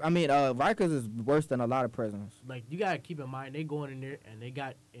worse attention. than. I mean, Rikers is worse than a lot of prisons. Like you gotta keep in mind they going in there and they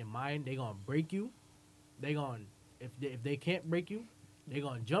got in mind they gonna break you. They gonna if they can't break you, they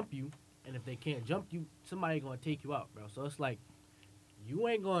gonna jump you, and if they can't jump you, somebody gonna take you out, bro. So it's like you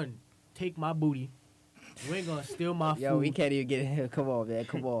ain't gonna take my booty, you ain't gonna steal my food. Yo, we can't even get in here. Come on, man.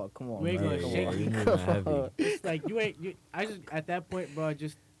 Come on. You ain't gonna man. shake Come me. on. You Come moving on. heavy. It's like you ain't. I just at that point, bro,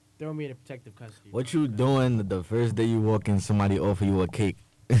 just throw me in a protective custody. What you doing the first day you walk in? Somebody offer you a cake.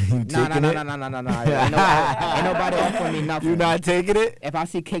 You No. taking it? Ain't nobody offering me nothing. You not taking it? If I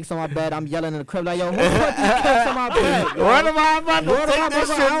see cakes on my bed, I'm yelling in the crib like, yo, who put these cakes on my bed? Yo? What am I about Word to of my take this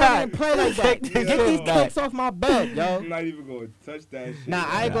brother, shit I don't back? even play like that. Take this Get shit these back. cakes off my bed, yo. I'm not even gonna touch that shit. Nah,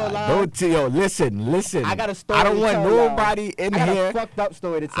 I ain't gonna lie. Yo, listen. I got a story I don't to want tell y'all. nobody in I got here. a fucked up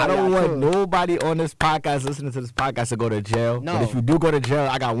story to tell I don't y'all, want too. nobody on this podcast listening to this podcast to go to jail. No. But if you do go to jail,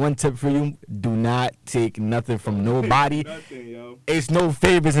 I got one tip for you. Do not take nothing from nobody. Nothing, yo. It's no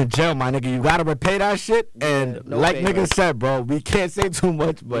favors in jail, my nigga. You gotta repay that shit. And no like favors. nigga said, bro, we can't say too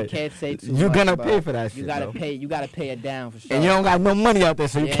much, You but can't say too you're much, gonna bro. pay for that You shit. gotta bro. pay. You gotta pay it down for sure. And you don't got no money out there,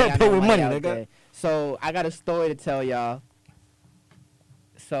 so you Yeah, can't ain't pay got no with money, out nigga. there. So I got a story to tell y'all.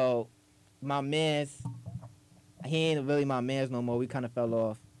 So my man's, he ain't really my man's no more. We kind of fell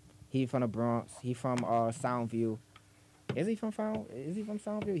off. He from the Bronx. He from Soundview. Is he from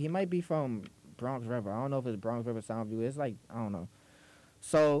Soundview? He might be from Bronx River. I don't know if it's Bronx River, Soundview. It's like, I don't know.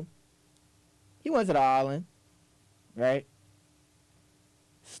 So he went to the island, right?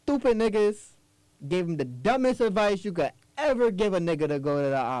 Stupid niggas gave him the dumbest advice you could ever give a nigga to go to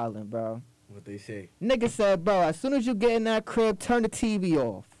the island, bro. What they say? Nigga said, bro, as soon as you get in that crib, turn the TV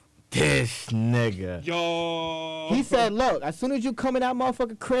off. This nigga. Yo. He said, look, as soon as you come in that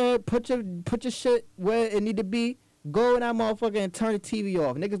motherfucking crib, put your shit where it need to be, go in that motherfucker and turn the TV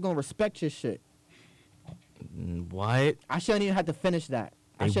off. Niggas gonna respect your shit. What? I shouldn't even have to finish that.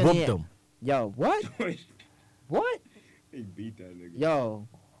 I They shouldn't whooped even- him. Yo, what? What? He beat that nigga. Yo,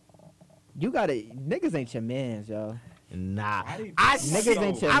 you gotta, niggas ain't your mans, yo. Nah, Why they I feel like Niggas so?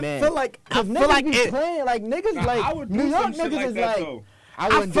 ain't your I man. feel like Cause I feel niggas like be it. playing like niggas Nah, like I would do New York some shit niggas like is that, like though. I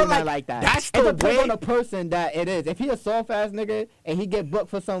wouldn't feel do nothing like like that. that's It the depends way- on the person that it is. If he a soft ass nigga and he get booked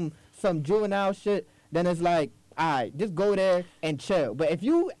for some juvenile shit, then it's like, alright, just go there and chill. But if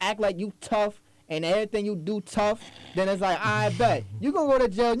you act like you tough and everything you do tough, then it's like, I bet you gonna go to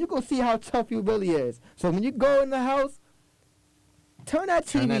jail and you gonna see how tough you really is. So when you go in the house, turn that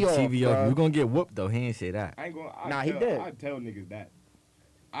TV Turn that off. TV off. bruh. You gonna get whooped though. He ain't say that. I ain't gonna. Nah, he did. I tell niggas that.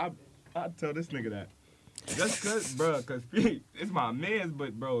 I tell this nigga that. Just cause, bro, cause it's my man's.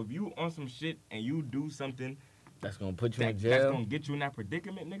 But bro, if you on some shit and you do something That's gonna put you in that's jail. gonna get you in that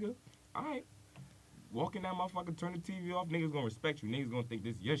predicament, nigga. All right, walk in that motherfucker, turn the TV off. Niggas gonna respect you. Niggas gonna think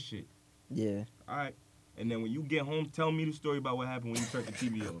this your shit. Yeah. All right. And then when you get home, tell me the story about what happened when you turned the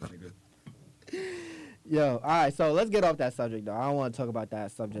TV off, nigga. Yo, all right, so let's get off that subject, though. I don't want to talk about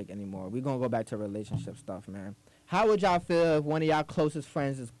that subject anymore. We're going to go back to relationship stuff, man. How would y'all feel if one of y'all closest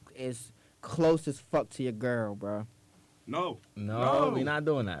friends is close as fuck to your girl, bro? No. No, we not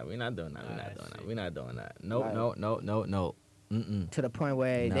doing that. We not doing that. We Ah, not doing that. shit. We not doing that. No, Right. no. To the point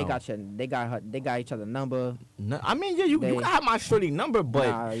where they No. got each other number. No, I mean, yeah, you They- can have my shorty number, but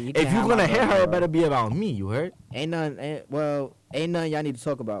Nah, you if can't you have gonna my hit girl, her, it bro. better be about me. You heard? Ain't nothing y'all need to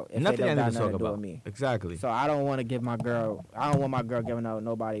talk about. If Nothing it I don't need to got talk nothing to do about. with me. Exactly. So I don't want to give my girl. I don't want my girl giving out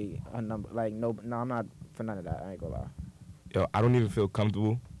nobody a number. Like no, I'm not for none of that. I ain't gonna lie. Yo, I don't even feel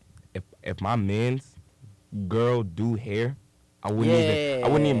comfortable if my man's girl do hair. I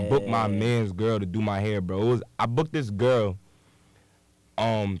wouldn't even book my Yeah. man's girl to do my hair, bro. I booked this girl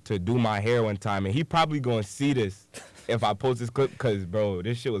to do my hair one time, and he probably gonna see this if I post this clip, cause bro,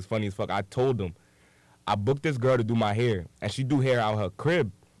 this shit was funny as fuck. I told him I booked this girl to do my hair, and she do hair out her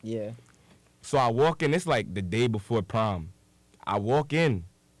crib. Yeah. So I walk in, it's like the day before prom. I walk in,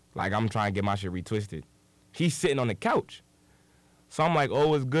 like I'm trying to get my shit retwisted. He's sitting on the couch. So I'm like,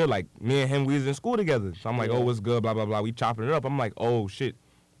 oh, it's good. Like, me and him, we was in school together. So I'm like, Yeah. oh, it's good, blah, blah, blah. We chopping it up. I'm like, oh, shit.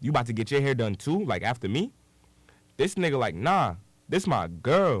 You about to get your hair done too? Like, after me? This nigga like, nah, this my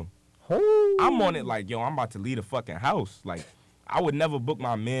girl. I'm on it like, yo, I'm about to leave the fucking house. Like, I would never book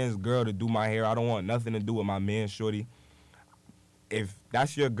my man's girl to do my hair. I don't want nothing to do with my man's shorty. If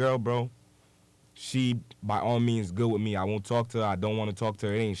that's your girl, bro, she, by all means, good with me. I won't talk to her. I don't want to talk to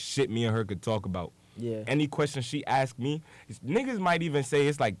her. It ain't shit me and her could talk about. Yeah. Any question she asked me, niggas might even say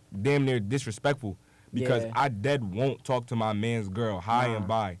it's like damn near disrespectful because Yeah. I dead won't talk to my man's girl high Nah, and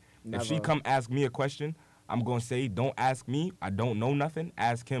by. If she never. come ask me a question, I'm gonna say, don't ask me. I don't know nothing.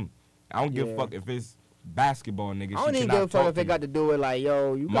 Ask him. I don't give a Yeah. fuck if it's basketball, nigga. I don't she even cannot give a fuck talk if to it got you. to do with like,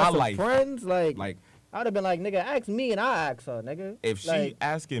 yo, you got My some life. friends. Like Like, I would have been like, nigga, ask me and I ask her, nigga. if she like,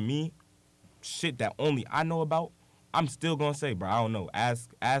 asking me shit that only I know about, I'm still gonna say, bro, I don't know. Ask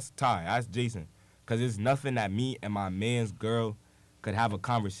Ty, ask Jason. Cause it's nothing that me and my man's girl could have a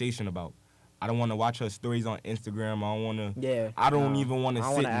conversation about. I don't want to watch her stories on Instagram. I don't want to. yeah. I don't nah. even want I to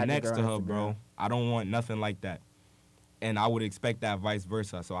don't sit wanna add the next girl to on her, bro. Instagram. I don't want nothing like that. And I would expect that vice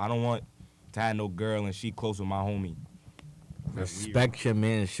versa. So I don't want to have no girl and she close with my homie. That's weird. Respect your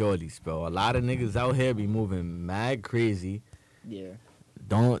man, shorties, bro. A lot of niggas out here be moving mad crazy. Yeah.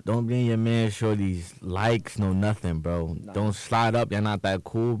 Don't bring your man shorties likes, no nothing, bro. Nah. Don't slide up. You're not that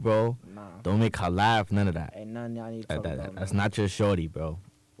cool, bro. Nah. Don't make her laugh. None of that. Ain't nothing y'all need to talk about. That's man. not your shorty, bro.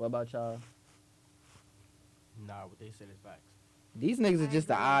 What about y'all? Nah, what they said is facts. These niggas I are just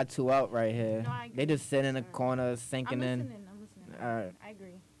the agree. odd two out right here. No, I They agree. just sit in the Sorry. corner, I'm sinking in. listening. Alright. I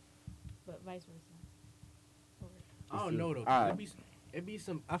agree. But vice versa. I don't know though. 'cause Alright. It be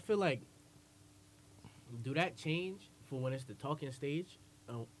some. I feel like. Do that change for when it's the talking stage,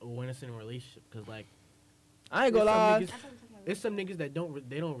 or when it's in a relationship? Cause like, I ain't gonna There's some lie. niggas- there's some niggas that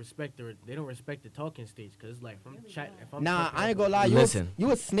don't respect the talking stage. Cause it's like if I'm chatting, if I'm Nah, talking I ain't over- gonna lie. Listen.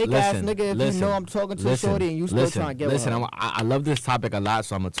 You a snake ass Listen, nigga if you listen, know I'm talking to listen, shorty and you still listen, trying to get listen, with her. I love this topic a lot,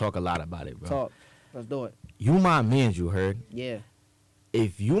 so I'm gonna talk a lot about it, bro. Talk. Let's do it. You my mans, you heard? Yeah.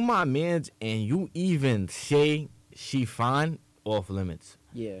 If you my mans and you even say she fine, off limits.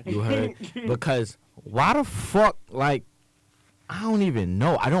 Yeah. You heard? Because why the fuck, like, I don't even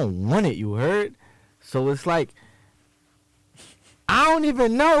know. I don't want it, you heard? So it's like, I don't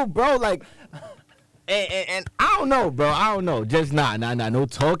even know, bro. Like, and I don't know, bro. I don't know. Just no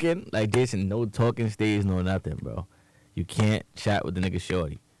talking. Like, Jason, no talking stage, no nothing, bro. You can't chat with the nigga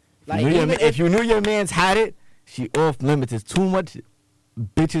shorty. Like, If even if- you knew your man's had it, she off limits. There's too much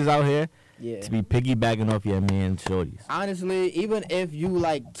bitches out here Yeah. to be piggybacking off your man's shorties. Honestly, even if you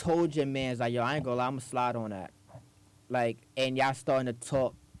like told your man's like, yo, I ain't gonna lie, I'ma slide on that. Like, and y'all starting to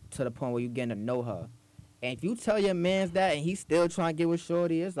talk to the point where you getting to know her. And if you tell your man's that and he's still trying to get with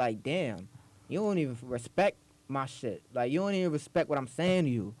shorty, it's like, damn, you don't even respect my shit. Like, you don't even respect what I'm saying to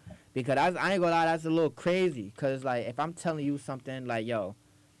you. Because I ain't gonna lie, that's a little crazy. Because, like, if I'm telling you something, like, yo,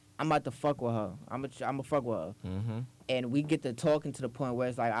 I'm about to fuck with her. I'm gonna fuck with her. Mm-hmm. And we get to talking to the point where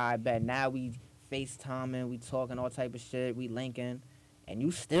it's like, I bet now we FaceTiming, we talking all type of shit, we linking. And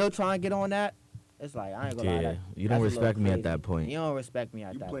you still trying to get on that? It's like, I ain't gonna lie. Yeah, That, you don't that's a little respect me at crazy. that point. You don't respect me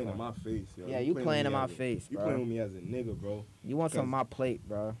at You that playing in point. my face, yo. Yeah, you playing in with me my as a- face, You bro. playing with me as a nigga, bro. You want some of Cause my plate,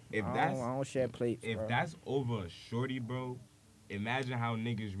 bro. if I that's- don't share plates, If bro. that's over a shorty, bro, imagine how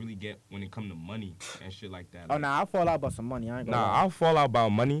niggas really get when it come to money and shit like that. Oh, Like, nah, I'll fall out about some money. I ain't gonna nah, lie. I'll fall out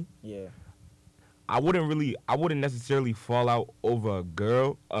about money. Yeah. I wouldn't necessarily fall out over a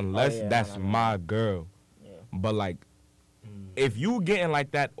girl unless yeah, that's no. my girl. Yeah. But like, if you getting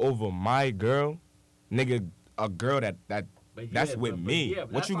like that over my girl, nigga, a girl that's with me.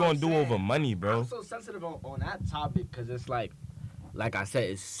 What you gonna do over money, bro? I'm so sensitive on that topic because it's like I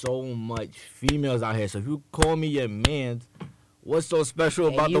said, it's so much females out here. So if you call me your man, what's so special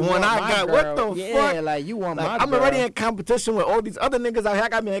And about you the one want I my got? girl. What the Yeah, fuck? like, you want Like, my I'm girl. already in competition with all these other niggas out here. I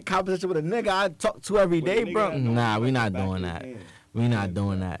got me in competition with a nigga I talk to every day, bro. Nah, we not doing that. We not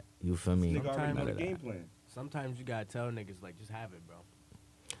doing that. You feel me? Nigga already None know of the game that. plan. Sometimes you gotta tell niggas like, just have it, bro.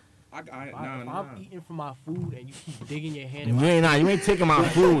 If Nah. I'm eating from my food and you keep digging your hand You in my ain't taking my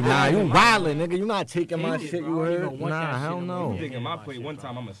food. Nah, you wildin', nigga. You not taking my Take it, shit. bro. You I don't heard? even want that Nah, shit hell no no. more. You digging my my plate shit, one bro.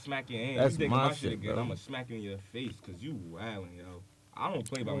 time, I'ma smack your hand. That's You digging my my shit shit, again, bro. I'ma smack you in your face, cause you wildin', yo. I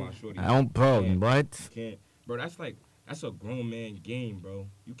don't play by my shorty. I don't pro. Yeah. What? Can't, bro. That's a grown man game, bro.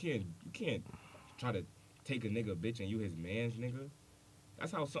 You can't try to take a nigga bitch and you his man's nigga.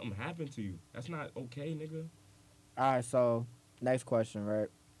 That's how something happened to you. That's not okay, nigga. All right, so next question, right?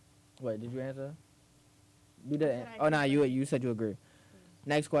 Wait, did you answer? You didn't. I Oh, nah, agree. you said you agree.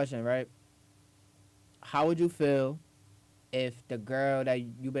 Next question, right? How would you feel if the girl that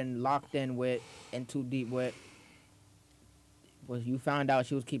you've been locked in with and too deep with was you found out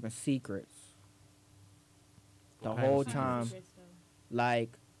she was keeping secrets the What kind of whole secrets? time, Secrets, though.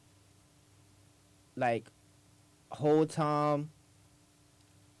 like whole time.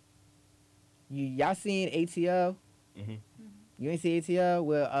 Y'all seen ATL? Mhm. You ain't see ATL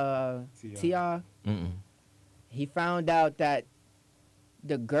with T.I.? Mm-mm. He found out that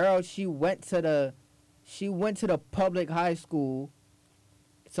the girl she went to the public high school,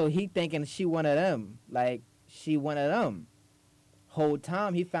 so he thinking she one of them, like she one of them. Whole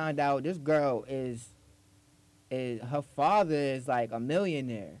time he found out this girl is her father is like a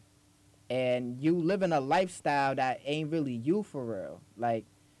millionaire, and you living a lifestyle that ain't really you for real. Like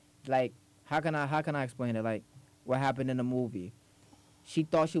how can I explain it? Like what happened in the movie? She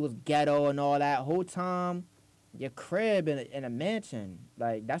thought she was ghetto and all that. Whole time, your crib in a mansion.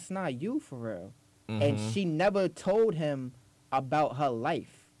 Like, that's not you for real. And Mhm. she never told him about her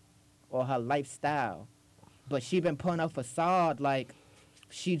life or her lifestyle. But she been putting a facade like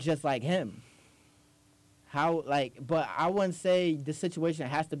she just like him. How, like, but I wouldn't say the situation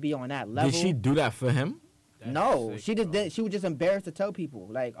has to be on that level. Did she do that for him? That's No, sick, she just bro. did. She was just embarrassed to tell people,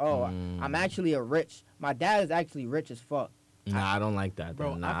 like, "Oh, I'm actually a rich. My dad is actually rich as fuck." Nah, I don't like that.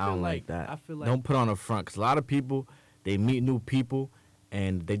 Bro, Bro, nah, I I feel don't like like- that. I feel like- Don't put on a front, cause a lot of people they meet new people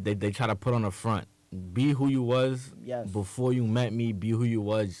and they try to put on a front. Be who you was Yes. before you met me. Be who you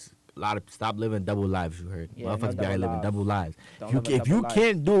was. A lot of stop living double lives. You heard? Yeah, no Motherfuckers be out here double living lives. double lives. Don't If you live a if you double life.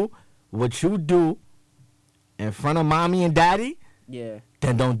 can't do what you do in front of mommy and daddy, Yeah,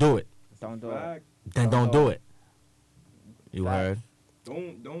 then don't do it. don't do it. Fact. Then Don't don't do do it. You Facts.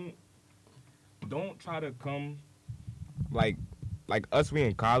 heard? Don't try to come like us. We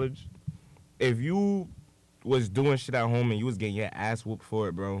in college. If you was doing shit at home and you was getting your ass whooped for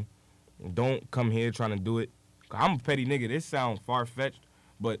it, bro, don't come here trying to do it. 'Cause I'm a petty nigga. This sound far fetched,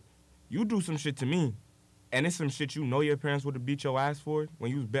 but you do some shit to me, and it's some shit you know your parents would have beat your ass for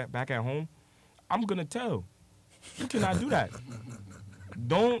when you was back at home. I'm gonna tell. You cannot do that.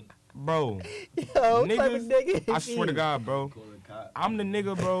 Don't, bro. Yo, what type of Niggas, nigga I is swear to he? God, bro. I'm the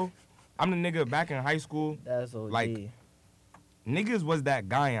nigga, bro. I'm the nigga back in high school. That's OG. Like, niggas was that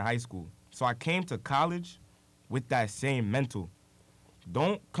guy in high school. So I came to college with that same mental.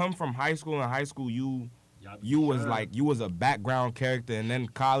 Don't come from high school. In high school, you was like, you was a background character, and then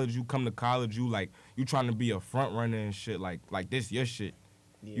college, you come to college, you trying to be a front runner and shit. Like this your shit.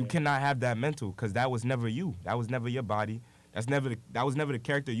 You cannot have that mental, because that was never you. That was never your body. That was never the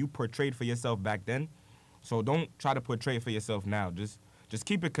character you portrayed for yourself back then. So don't try to portray it for yourself now. Just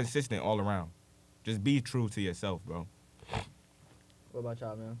keep it consistent all around. Just be true to yourself, bro. What about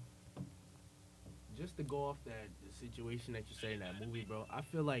y'all, man? Just to go off the situation that you said in that movie, bro, I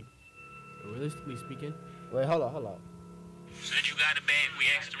feel like, realistically speaking, Wait, hold on. Said you got it bad. We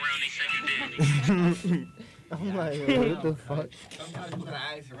asked around. They said you did. I'm like, what the fuck? Sometimes you gotta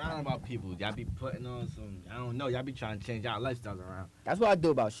ask around about people. Y'all be putting on some, I don't know, y'all be trying to change y'all lifestyles around. That's what I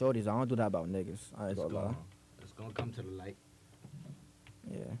do about shorties. I don't do that about niggas. I ain't It's gonna lie. gonna come to the light.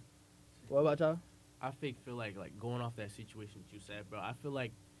 Yeah. What about y'all? I feel like going off that situation that you said, bro. I feel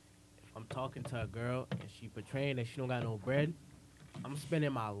like if I'm talking to a girl and she portraying that she don't got no bread, I'm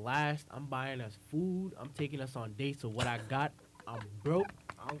spending my last. I'm buying us food. I'm taking us on dates of what I got. I'm broke.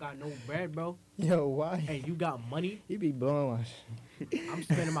 I don't got no bread, bro. Yo, why? And you got money. He be blowing my shit. I'm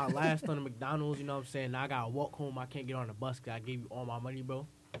spending my last on the McDonald's. You know what I'm saying? Now I gotta walk home. I can't get on the bus because I gave you all my money, bro.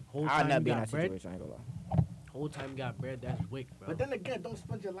 Whole I'll time never you be in got that bread. situation. I ain't gonna lie. Whole time you got bread. That's wick, bro. But then again, don't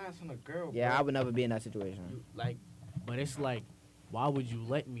spend your last on a girl. Yeah, bro. I would never be in that situation. You, like, but it's like, why would you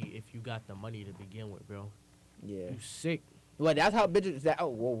let me if you got the money to begin with, bro? Yeah. You sick. Well, that's how bitches. That, oh,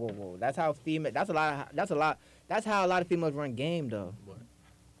 whoa. That's how female. That's a lot. That's how a lot of females run game though. What?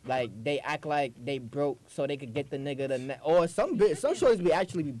 Like they act like they broke so they could get the nigga or some shorties be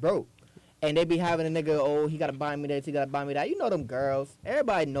actually be broke, and they be having a nigga. Oh, he gotta buy me this. He gotta buy me that. You know them girls.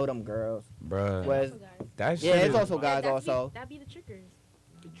 Everybody know them girls. Bruh. Whereas, Also, guys. That shit yeah, it's is- also guys That'd also. That'd be the triggers.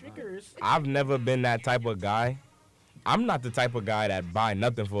 The triggers. I've never been that type of guy. I'm not the type of guy that buy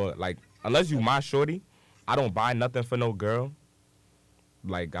nothing for, like, unless you my shorty, I don't buy nothing for no girl.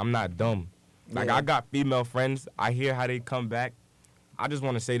 Like, I'm not dumb. Like, Yeah. I got female friends. I hear how they come back. I just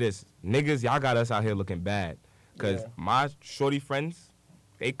want to say this. Niggas, y'all got us out here looking bad. Because Yeah. my shorty friends,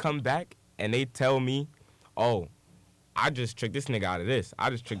 they come back and they tell me, oh, I just tricked this nigga out of this. I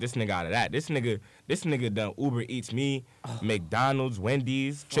just tricked this nigga out of that. This nigga done Uber Eats me, McDonald's,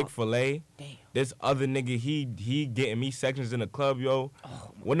 Wendy's, Chick-fil-A. Damn. This other nigga, he getting me sections in the club, yo.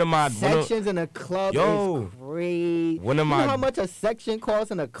 One of my Sections in a club Yo. is crazy. One of You my- know how much a section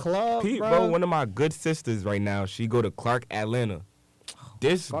costs in a club, Pete, bro? bro, one of my good sisters right now, she go to Clark Atlanta.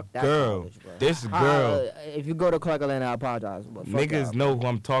 This Fuck that girl, college, bro. this girl, If you go to Clark Atlanta, I apologize. But fuck niggas y'all, know who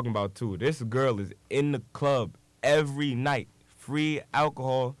I'm talking about too. This girl is in the club every night, free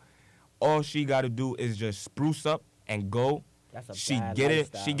alcohol. All she got to do is just spruce up and go. That's a She bad get it.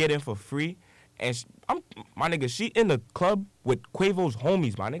 lifestyle. She get in for free, and my nigga. She in the club with Quavo's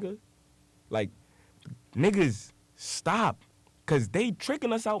homies, my nigga. Like, niggas, stop, cause they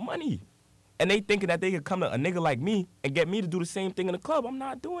tricking us out money, and they thinking that they could come to a nigga like me and get me to do the same thing in the club. I'm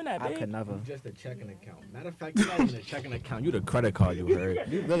not doing that, I babe. could never. Just a checking account. Matter of fact, you not even a checking account. You the credit card. You heard?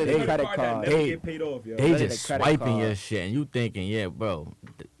 You really the credit card. never get paid off, yo. They Really just the credit swiping card. your shit, and you thinking, yeah, bro.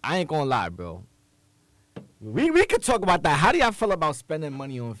 I ain't gonna lie, bro. We could talk about that. How do y'all feel about spending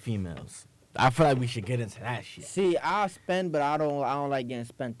money on females? I feel like we should get into that shit. See, I spend, but I don't like getting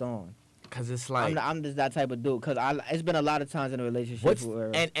spent on. Cause it's like, I'm just that type of dude. Cause it's been a lot of times in a relationship what's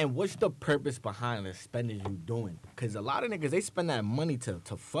where and what's the purpose behind the spending you doing? Cause a lot of niggas they spend that money to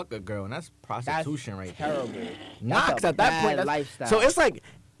fuck a girl, and that's that's prostitution right there. terrible. Nah, That's 'cause a at that point, bad that's, lifestyle. so it's like,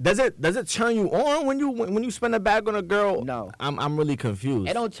 does it turn you on when you spend a bag on a girl? No. I'm really confused.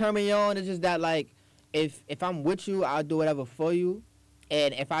 It don't turn me on. It's just that like, if I'm with you, I'll do whatever for you.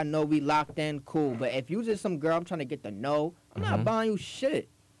 And if I know we locked in, cool. But if you just some girl I'm trying to get to know, I'm not Mhm. buying you shit.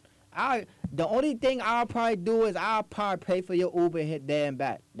 The only thing I'll probably do is I'll probably pay for your Uber and hit there and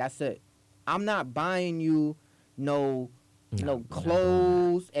back. That's it. I'm not buying you no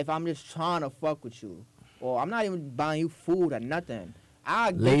clothes if I'm just trying to fuck with you. Or I'm not even buying you food or nothing.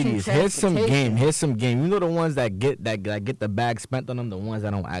 I'll get you Ladies, here's some game. transportation. Here's some game. You know the ones that get the bag spent on them, the ones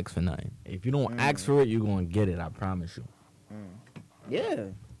that don't ask for nothing. If you don't ask for it, you're gonna get it. I promise you. Yeah,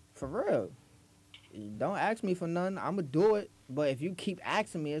 for real. Don't ask me for nothing. I'ma do it. But if you keep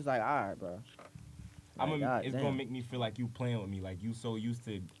asking me, it's like, all right, bro. Like, God It's damn. gonna make me feel like you playing with me, like you so used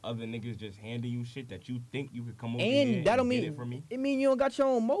to other niggas just handing you shit that you think you could come over here And that'll and get mean it from me. it mean you don't got your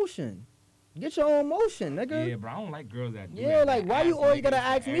own motion. Get your own motion, nigga. Yeah, bro, I don't like girls that. Do Yeah, that, like that why you ask always gotta niggas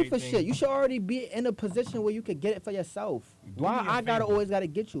ask me for everything. shit? You should already be in a position where you could get it for yourself. Do Why me a I gotta favor. always gotta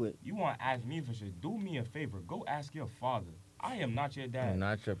get you it? You want to ask me for shit? Do me a favor. Go ask your father. I am not your dad. And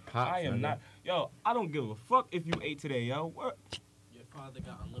not your pops. I am not. Yo, I don't give a fuck if you ate today, yo. What? Your father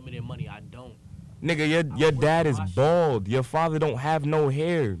got unlimited money. I don't. Nigga, your dad is bald. Your father don't have no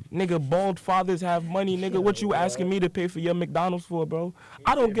hair. Nigga, bald fathers have money. Nigga, what you asking me to pay for your McDonald's for, bro?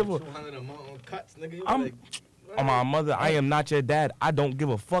 I don't give a. I'm on my mother. I am not your dad. I don't give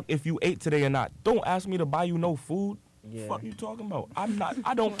a fuck if you ate today or not. Don't ask me to buy you no food. Yeah. Fuck you talking about? I'm not.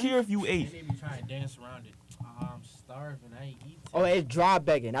 I don't care if you ate. They be trying to dance around it. I'm starving. I ain't eating. Oh, it's dry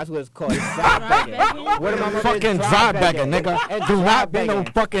begging. That's what it's called. It's dry begging. What am I gonna Fucking do? dry beggar, nigga. It's Do dry not be no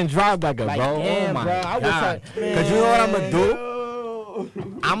begging. fucking dry beggar, Like, bro. damn, Oh my bro, I wish God. I- Cause you know what I'm gonna do?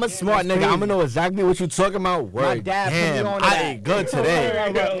 I'm a smart nigga. I'm gonna know exactly what you talking about. Word. My dad put me Damn, on to I that. ate good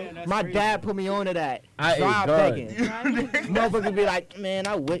today. That's My crazy. dad put me on to that. I ate Dry good. begging. Motherfuckers be like, man,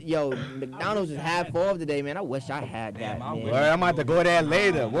 McDonald's is half off today, man. I wish I had that, Damn, I man. wish. Word, I'm about to go there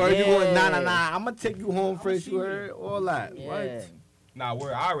later. Word, you going? Yeah. Nah. I'm gonna take you home first. You heard all that? Yeah. What? Nah,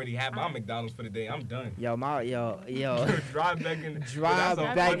 word. I already have my McDonald's for the day. I'm done. Yo, Dry begging. Dry That's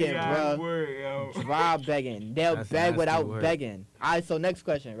a begging, funny-ass bruh. word, yo. dry begging. They'll That's a beg nasty without word. begging. All right, so next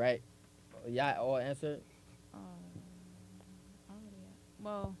question, right? Y'all all answered?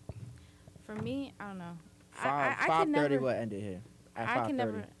 Well, for me, I don't know. Five I five can thirty. never. Will end it here. At I can 5:30.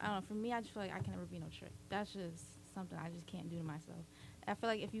 never. I don't know. For me, I just feel like I can never be no trick. That's just something I just can't do to myself. I feel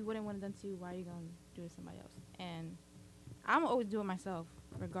like if you wouldn't want it done to you, why are you gonna do it to somebody else? And I'm always do it myself,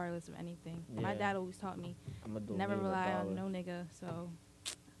 regardless of anything. My Yeah. dad always taught me I'm gonna do never me rely on regardless. no nigga. So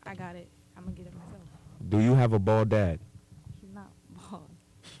I got it. I'm gonna get it myself. Do you have a bald dad? He's not bald.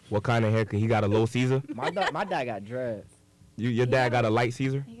 What kind of haircut? He got a low Caesar? My dad got dreads. Your dad got a light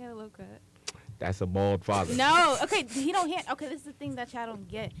Caesar? He got a low cut. That's a bald father. No, okay, he don't hand. Okay, this is the thing that y'all don't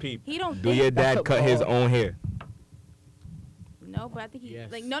get. Peep. He don't. Do think- your That's dad a cut his bald. own hair? No, but I think he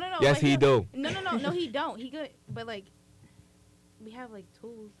Yes. like no. Yes, like, he do. No, he don't. He good, but like we have like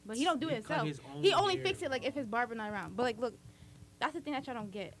tools, but he don't do it He cut himself. his own He only hair. fix it like if his barber not around. But like, look, that's the thing that y'all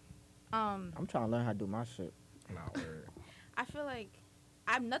don't get. I'm trying to learn how to do my shit. Nah, word. I feel like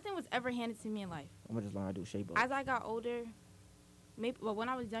nothing was ever handed to me in life. I'm gonna just learn how to do shape As I got older, maybe well when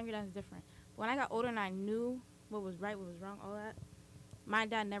I was younger that's different. When I got older and I knew what was right, what was wrong, all that, my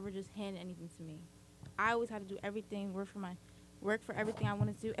dad never just handed anything to me. I always had to do everything, work for everything I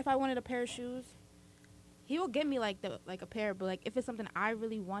wanted to do. If I wanted a pair of shoes, he will get me like a pair, but like if it's something I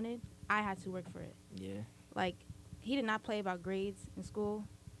really wanted, I had to work for it. Yeah. Like he did not play about grades in school.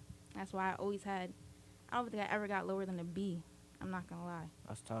 That's why I always had. I don't think I ever got lower than a B. I'm not gonna lie.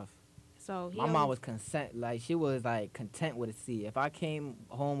 That's tough. So he My mom always- was she was like content with a C. If I came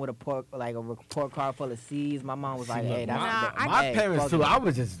home with a report card full of C's, my mom was like, "Hey, that's Nah, My hey, parents fuck too. it." I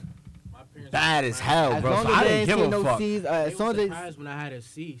was just My parents bad were as surprised. hell, As bro. long So as I they didn't give see a no fuck. C's, They as long were as they surprised when I had a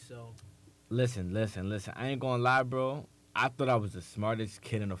C. So Listen. I ain't gonna lie, bro. I thought I was the smartest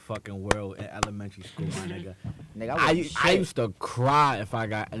kid in the fucking world in elementary school, my nigga. nigga, I shit. used to cry if I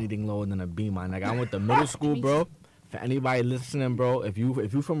got anything lower than a B, my nigga. I went to middle school, bro. For anybody listening, bro, if you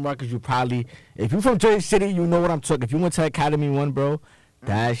from Rutgers, if you from Jersey City, you know what I'm talking. If you went to Academy 1, bro,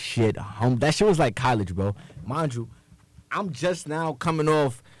 that shit was like college, bro. Mind you, I'm just now coming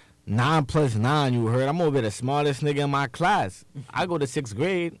off 9 plus 9, you heard. I'm over the smartest nigga in my class. I go to 6th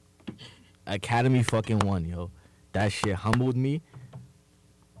grade, Academy fucking 1, yo. That shit humbled me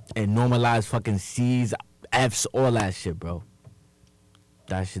and normalized fucking C's, F's, all that shit, bro.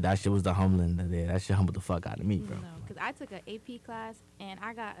 That shit was the humbling there. That shit humbled the fuck out of me, bro. No, because I took an AP class and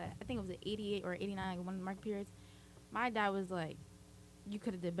I got, I think it was an 88 or 89, like one of the mark periods. My dad was like, you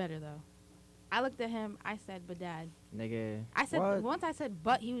could have did better, though. I looked at him. I said, but Dad. Nigga. I said, what? once I said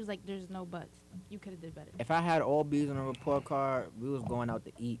but, he was like, there's no buts. You could have did better. If I had all B's on a report card, we was going out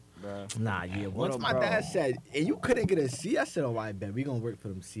to eat, bro. Nah, yeah. Once up, my bro? dad said, and you couldn't get a C, I said, oh, I bet. We gonna work for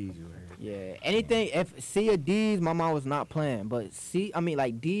them C's, you heard. Yeah, anything, if C or D's, my mom was not playing. But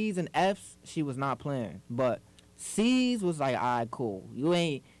like D's and F's, she was not playing. But C's was like, all right, cool. You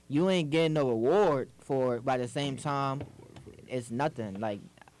ain't getting no reward for it, but at the same time, it's nothing. Like,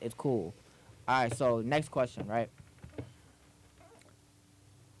 it's cool. All right, so next question, right?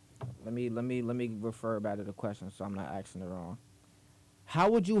 Let me refer back to the question so I'm not asking it wrong. How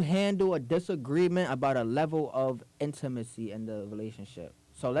would you handle a disagreement about a level of intimacy in the relationship?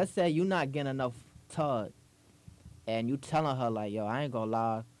 So let's say you're not getting enough tug, and you telling her like, yo, I ain't gonna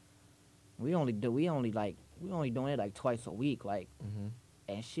lie, we only doing it like twice a week, like,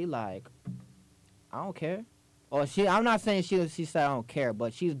 and she like, I don't care, or I'm not saying she said I don't care,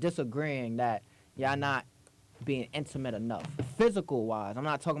 but she's disagreeing that y'all not being intimate enough, physical wise. I'm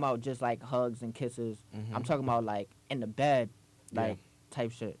not talking about just like hugs and kisses. I'm talking about like in the bed, like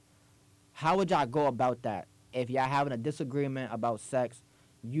type shit. How would y'all go about that if y'all having a disagreement about sex?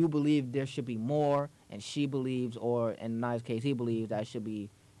 You believe there should be more, and she believes, or in Nia's case, he believes that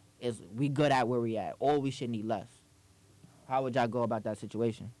we good at where we at, or we should need less. How would y'all go about that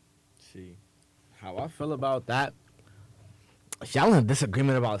situation? See, how I feel about that, if y'all in a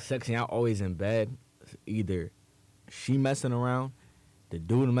disagreement about sex and y'all always in bed, either she messing around, the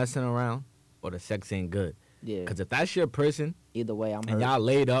dude messing around, or the sex ain't good. Yeah. Because if that's your person, Either way, I'm and hurt. y'all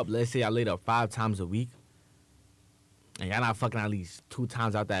laid up, let's say y'all laid up 5 times a week, and y'all not fucking at least 2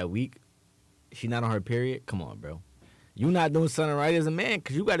 times out that week, she not on her period, come on, bro. You not doing something right as a man,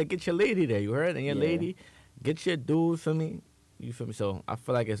 because you got to get your lady there, you heard? And your Yeah. lady, get your dude, for me, You feel me? So I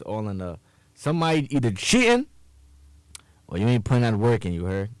feel like it's all in the somebody either cheating or you ain't putting that work in. You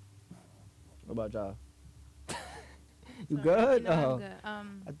heard? What about y'all? You Sorry. good? No, I'm Oh, good.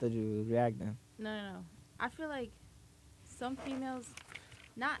 I thought you was reacting. No. I feel like some females,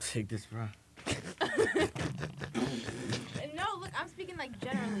 not. Take this, bro. No, look, I'm speaking like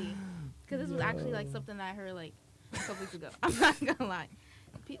generally, because this was actually like something that I heard like a couple weeks ago. I'm not gonna lie.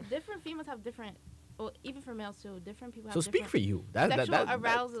 Different females have different, well, even for males too. Different people have So different speak for you. sexual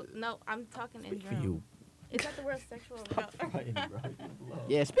arousal. No, I'm talking in Speak for general. you. Is that the word sexual arousal?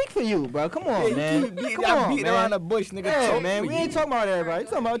 Yeah, speak for you, bro. Come on, man. Come I'm on, beating man. around the bush, nigga. Yeah, Talk man. for We you. ain't talking about everybody. We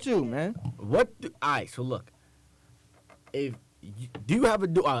talking about you, man. Alright, so look. If do you have a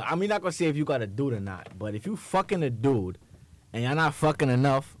dude? I mean, not gonna say if you got a dude or not, but if you fucking a dude and you're not fucking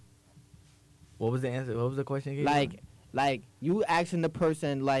enough, what was the answer? What was the question again? Like you asking the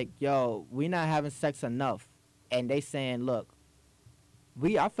person, like, yo, we not having sex enough, and they saying, look,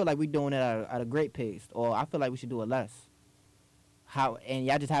 I feel like we doing it at a great pace, or I feel like we should do it less. How, and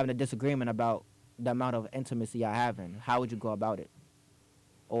y'all just having a disagreement about the amount of intimacy y'all having. How would you go about it,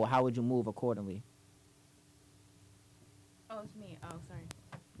 or how would you move accordingly? Oh, it's me. Oh, sorry.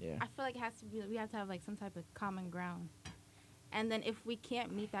 Yeah. I feel like it has to be. We have to have like some type of common ground, and then if we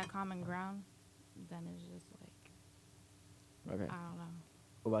can't meet that common ground, then it's just like Okay. I don't know.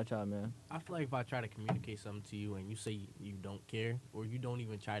 What about y'all, man? I feel like if I try to communicate something to you and you say you don't care or you don't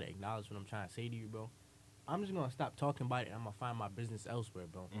even try to acknowledge what I'm trying to say to you, bro, I'm just gonna stop talking about it and I'm gonna find my business elsewhere,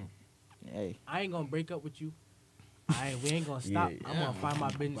 bro. Hey. I ain't gonna break up with you. We ain't gonna stop. I'm gonna find my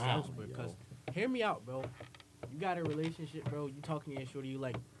business elsewhere. Cause hear me out, bro. You got a relationship, bro. You talking to your shorty, you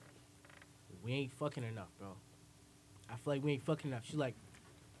like, we ain't fucking enough, bro. I feel like we ain't fucking enough. She's like,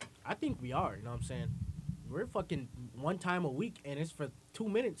 I think we are. You know what I'm saying? We're fucking one time a week, and it's for 2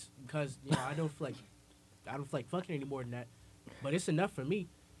 minutes because I don't feel like fucking any more than that. But it's enough for me.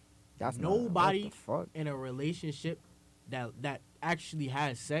 That's Nobody what the fuck? in a relationship that actually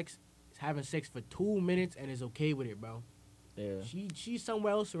has sex is having sex for 2 minutes and is okay with it, bro. Yeah. She's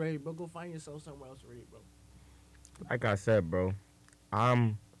somewhere else already, bro. Go find yourself somewhere else already, bro. Like I said, bro,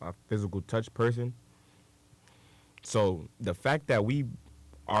 I'm a physical touch person. So the fact that we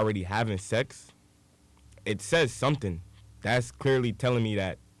already having sex, it says something. That's clearly telling me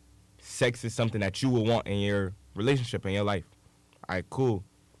that sex is something that you will want in your relationship, in your life. All right, cool.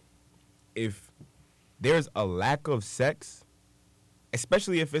 If there's a lack of sex,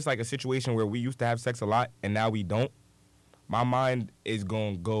 especially if it's like a situation where we used to have sex a lot and now we don't, my mind is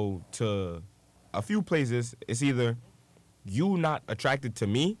going to go to a few places. It's either you not attracted to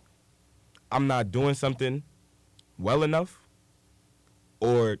me, I'm not doing something well enough,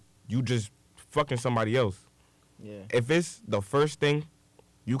 or you just fucking somebody else. Yeah. If it's the first thing,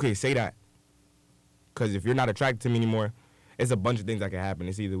 you can say that. Because if you're not attracted to me anymore, it's a bunch of things that can happen.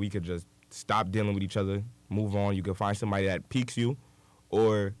 It's either we could just stop dealing with each other, move on, you could find somebody that piques you,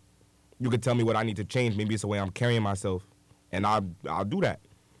 or you could tell me what I need to change. Maybe it's the way I'm carrying myself, and I'll do that.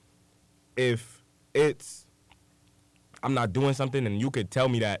 If it's I'm not doing something and you could tell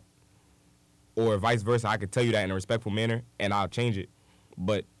me that, or vice versa, I could tell you that in a respectful manner, and I'll change it.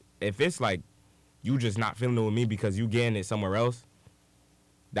 But if it's like you just not feeling it with me because you getting it somewhere else,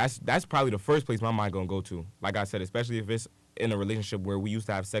 that's probably the first place my mind gonna go to. Like I said, especially if it's in a relationship where we used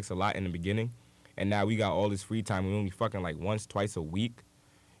to have sex a lot in the beginning, and now we got all this free time. We only fucking like once, twice a week.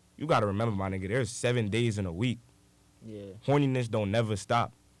 You gotta remember, my nigga, there's 7 days in a week. Yeah. Horniness don't never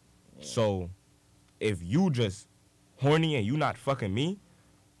stop. Yeah. So if you just horny and you not fucking me,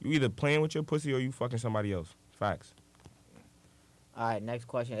 you either playing with your pussy or you fucking somebody else. Facts. All right, next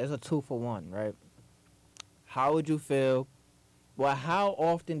question. It's a 2-for-1, right? How would you feel? Well, how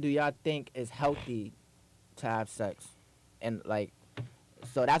often do y'all think is healthy to have sex? And like,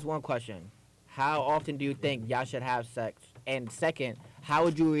 so that's one question. How often do you think y'all should have sex? And second, how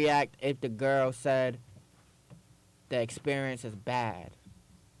would you react if the girl said the experience is bad?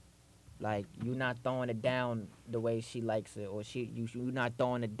 Like, you not throwing it down the way she likes it, or you not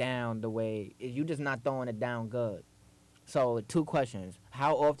throwing it down the way, you just not throwing it down good. So 2 questions.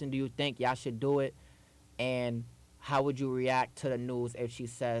 How often do you think y'all should do it? And how would you react to the news if she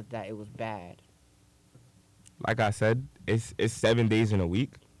said that it was bad? Like I said, it's 7 days in a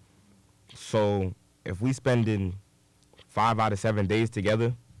week. So if we spending 5 out of 7 days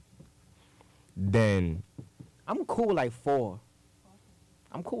together, then I'm cool with like 4.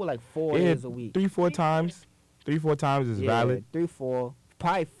 I'm cool with like 4 yeah, days a week. 3-4 times. 3-4 times is valid. 3, 4,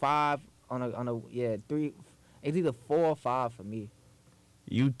 probably 5 on a 3. It's either 4 or 5 for me.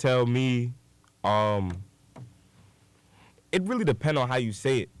 You tell me, it really depends on how you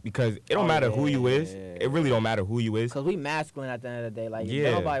say it because it don't matter who you is. It really don't matter who you is. Cause we masculine at the end of the day. Like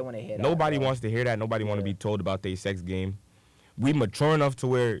Yeah. nobody want to hear that. Nobody bro. wants to hear that. Nobody want to Yeah. be told about their sex game. We mature enough to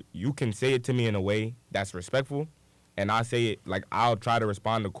where you can say it to me in a way that's respectful, and I say it like I'll try to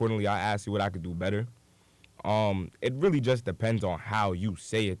respond accordingly. I ask you what I could do better. It really just depends on how you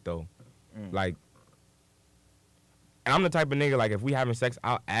say it though. Like, and I'm the type of nigga like if we having sex,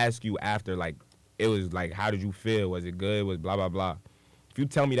 I'll ask you after like it was like how did you feel? Was it good? Was blah blah blah. If you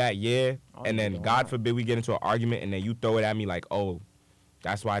tell me that and then God forbid we get into an argument and then you throw it at me like oh,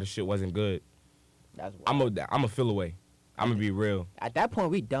 that's why the shit wasn't good. That's I'm a feel away. I'm gonna be real. At that point,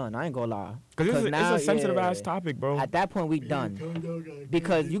 we done. I ain't gonna lie. Cause it's now, a sensitive ass topic, bro. At that point, we done.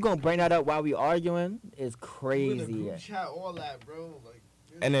 Because you gonna bring that up while we arguing is You in the crazy. group chat, all that, bro. Like,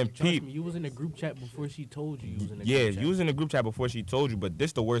 And then Trust Pete, me, you was in the group chat before she told you. You was in the yeah, group chat. you was in the group chat before she told you, but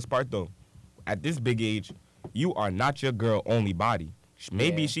this the worst part though. At this big age, you are not your girl only body.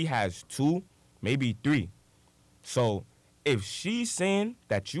 Maybe Yeah. she has 2, maybe 3. So if she's saying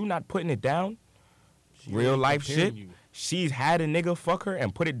that you not putting it down, She real ain't life comparing shit. you. She's had a nigga fuck her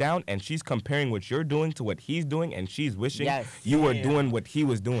and put it down, and she's comparing what you're doing to what he's doing, and she's wishing Yes. you were Damn. doing what he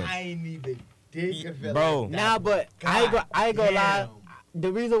was doing. I ain't even dig of it Bro. like that. Nah, but I ain't gonna lie. damn.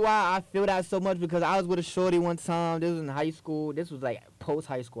 The reason why I feel that so much because I was with a shorty one time. This was in high school. This was like post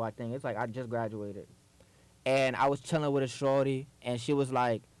high school, I think. It's like I just graduated, and I was chilling with a shorty, and she was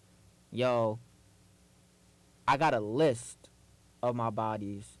like, "Yo, I got a list of my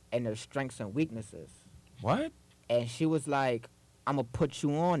bodies and their strengths and weaknesses." What? And she was like, "I'm gonna put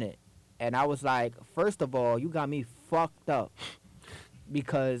you on it," and I was like, "First of all, you got me fucked up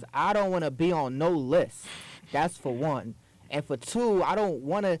because I don't want to be on no list. That's for one. And for two, I don't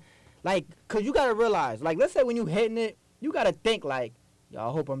want to, like, cause you gotta realize, like, let's say when you hitting it, you gotta think like, yo,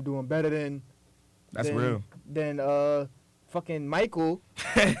 I hope I'm doing better That's than, real. than fucking Michael.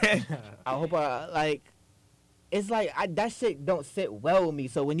 I hope it's like that shit don't sit well with me.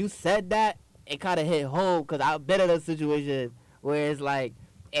 So when you said that, it kind of hit home because I've been in a situation where it's like,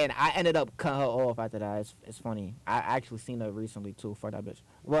 and I ended up cutting her off after that. It's funny. I actually seen her recently too. Fuck that bitch.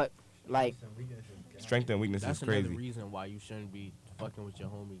 But like, Strength and weakness That's is crazy. another reason why you shouldn't be fucking with your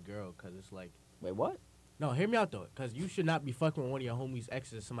homie girl, cause it's like, wait, what? no, hear me out though, cause you should not be fucking with one of your homies'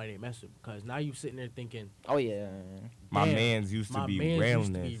 exes, somebody they mess with, cause now you sitting there thinking, Oh yeah. My damn, man's used to my be mans railing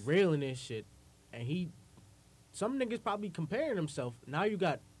used to be this. railing this shit, and some niggas probably comparing himself. Now you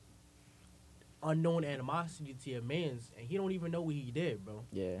got unknown animosity to your mans, and he don't even know what he did, bro.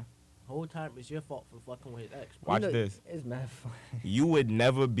 Yeah. Whole time it's your fault for fucking with his ex, bro. Watch You know, this. It's mad fun. You would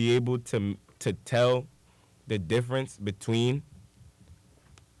never be able to tell the difference between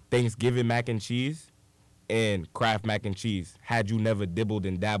Thanksgiving mac and cheese and Kraft mac and cheese had you never dibbled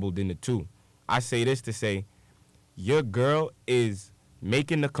and dabbled in the two. I say this to say your girl is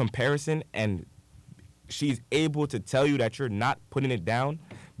making the comparison and she's able to tell you that you're not putting it down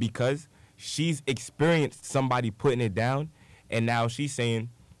because she's experienced somebody putting it down and now she's saying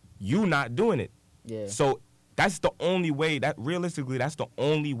you not doing it. Yeah. So that's the only way that realistically that's the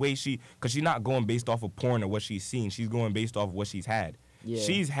only way because she's not going based off of porn or what she's seen. She's going based off of what she's had. Yeah.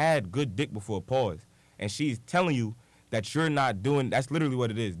 She's had good dick before pause. And she's telling you that you're not doing that's literally what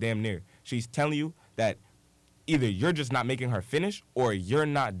it is, damn near. She's telling you that either you're just not making her finish or you're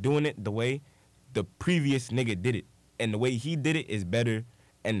not doing it the way the previous nigga did it. And the way he did it is better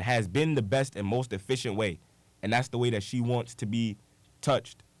and has been the best and most efficient way. And that's the way that she wants to be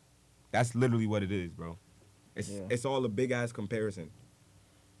touched. That's literally what it is, bro. It's all a big ass comparison.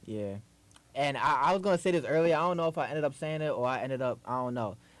 Yeah. And I was gonna say this earlier. I don't know if I ended up saying it or I don't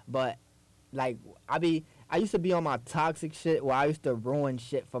know. But like I used to be on my toxic shit where I used to ruin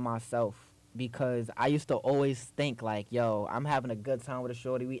shit for myself because I used to always think like, yo, I'm having a good time with a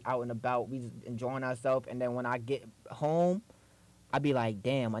shorty, we out and about, we just enjoying ourselves, and then when I get home, I be like,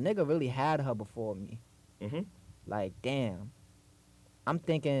 damn, a nigga really had her before me. Mm-hmm. Like, damn. I'm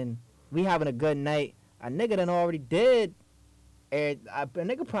thinking we having a good night. A nigga done already did. A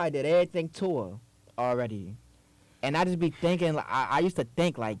nigga probably did everything to her already. And I just be thinking, like, I used to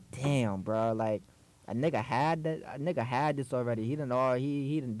think like, damn, bro, like a nigga had that. A nigga had this already. He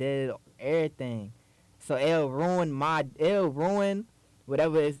done did everything. So it'll ruin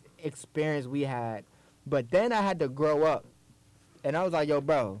whatever experience we had. But then I had to grow up, and I was like, yo,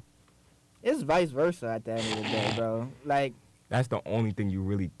 bro, it's vice versa at the end of the day, bro. Like. That's the only thing you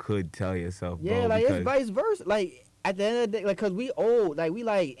really could tell yourself, bro. Yeah, like because it's vice versa. Like at the end of the day, like cause we old, like we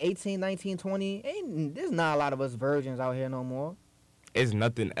like 18, 19, 20. There's not a lot of us virgins out here no more. It's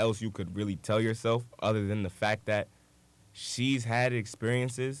nothing else you could really tell yourself other than the fact that she's had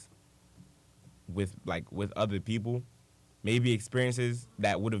experiences with other people maybe experiences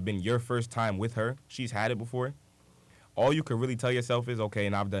that would have been your first time with her. She's had it before. All you can really tell yourself is, okay,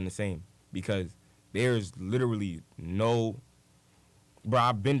 and I've done the same. Because there's literally no... Bro,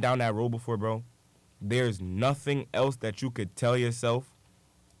 I've been down that road before, bro. There's nothing else that you could tell yourself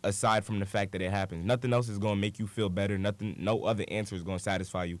aside from the fact that it happens. Nothing else is going to make you feel better. No other answer is going to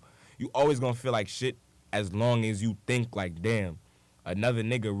satisfy you. You always going to feel like shit as long as you think like, damn, another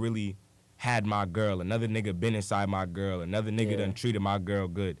nigga really had my girl. Another nigga been inside my girl. Another nigga done treated my girl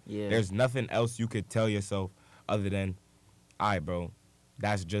good. Yeah. There's nothing else you could tell yourself other than, all right, bro,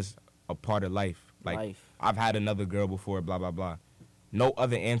 that's just a part of life. Like, I've had another girl before, blah, blah, blah. No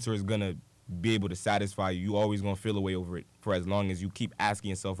other answer is going to be able to satisfy you. You always going to feel a way over it for as long as you keep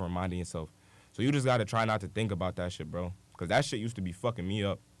asking yourself and reminding yourself. So you just got to try not to think about that shit, bro. Because that shit used to be fucking me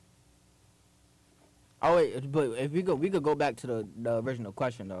up. Oh, wait, but if we could go back to the original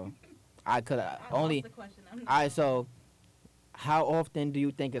question, though. I could only... Lost the question. All right, so how often do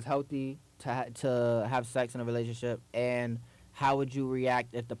you think it's healthy to have sex in a relationship? And how would you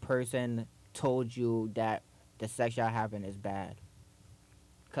react if the person told you that the sex y'all having is bad?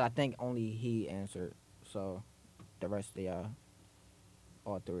 Because I think only he answered. So the rest of y'all,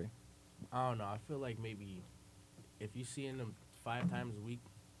 all three. I don't know. I feel like maybe if you seeing them 5 times a week,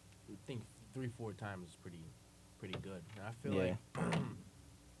 I think 3-4 times is pretty good. And I feel like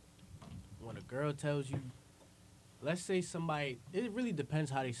when a girl tells you, let's say somebody, it really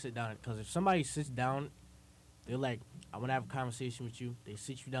depends how they sit down. Because if somebody sits down, they're like, I want to have a conversation with you. They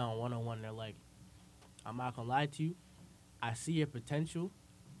sit you down one-on-one. They're like, I'm not going to lie to you. I see your potential.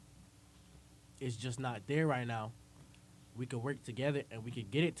 It's just not there right now. We could work together and we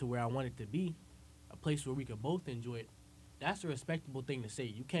could get it to where I want it to be, a place where we could both enjoy it. That's a respectable thing to say.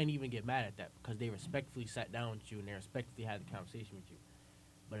 You can't even get mad at that because they respectfully sat down with you and they respectfully had the conversation with you.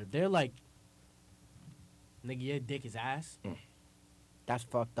 But if they're like, nigga, your dick is ass. That's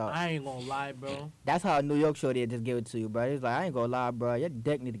fucked up. I ain't gonna lie, bro. That's how a New York shorty just give it to you, bro. He's like, I ain't gonna lie, bro. Your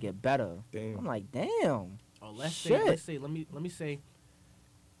dick need to get better. Damn. I'm like, damn. Or let's Shit. say, let me say,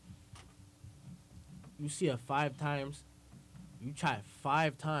 you see her 5 times, you try it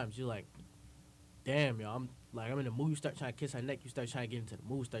 5 times, you're like, damn, yo, I'm in the mood. You start trying to kiss her neck, you start trying to get into the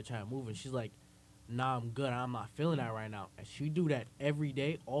mood, start trying to move, and she's like, nah, I'm good, I'm not feeling that right now. And she do that every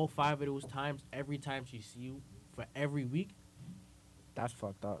day, all 5 of those times, every time she see you for every week. That's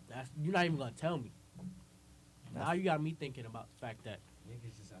fucked up. You're not even gonna tell me. Now you got me thinking about the fact that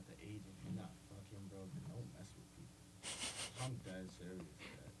Niggas just at the age if you're not fucking, bro, then don't mess with people. I'm dead serious, man.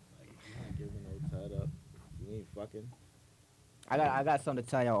 Like, if you're not giving no tud up, you ain't fucking. I got something to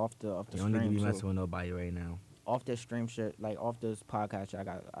tell y'all off the You stream. don't need to be too. messing with nobody right now. Off this stream shit, like off this podcast,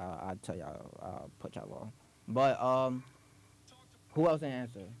 I'll tell y'all, put y'all on. But who else didn't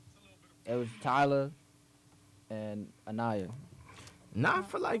answer? It was Tyler and Aniya. Nah, I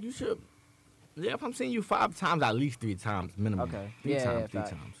feel like you should. Yeah, if I'm seeing you 5 times, at least 3 times minimum. Okay. 3 Yeah, times, yeah, 3 fact.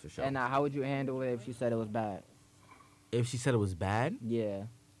 times for sure. And how would you handle it if she said it was bad? If she said it was bad, Yeah,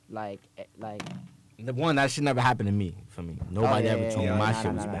 like the one that should never happen to me. For me, nobody yeah, ever yeah, told yeah, me my nah, shit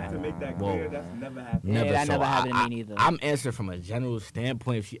nah, was nah, bad. nah, To make that Whoa. clear, that's never happened. Yeah, Never. that So never happened to me neither. I'm answering from a general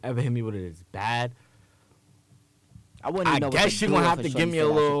standpoint. If she ever hit me with it, it's bad. I wouldn't I even know what guess to you do gonna if have to shorty give me said a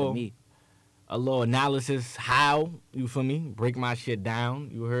that shit to little- me. A little analysis, how you feel me? Break my shit down.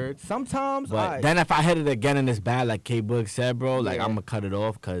 You heard? Sometimes, But alright. then if I hit it again and it's bad, like K Boog said, bro, like Yeah. I'm gonna cut it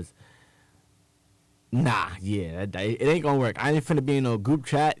off, cause it ain't gonna work. I ain't finna be in no group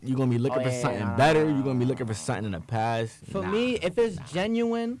chat. You gonna be looking for yeah, something nah, better. nah, You gonna be nah, looking for something in the past. For Nah. me, if it's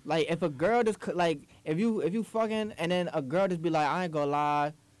genuine, like if a girl just like if you fucking and then a girl just be like, I ain't gonna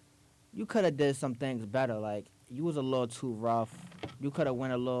lie, you could have did some things better. Like you was a little too rough. You could have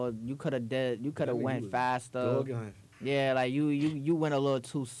went a little. You could have went faster. Yeah, like you went a little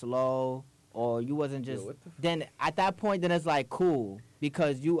too slow, or you wasn't just. Then at that point, then it's like cool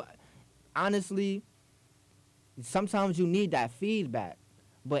because you, honestly, sometimes you need that feedback.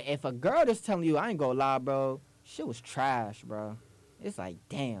 But if a girl just telling you, I ain't gonna lie, bro, shit was trash, bro. It's like,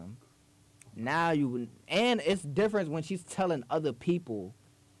 damn. Now and it's different when she's telling other people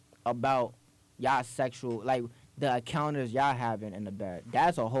about y'all sexual, like the encounters y'all having in the bed.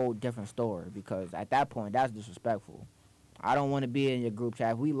 That's a whole different story because at that point, that's disrespectful. I don't want to be in your group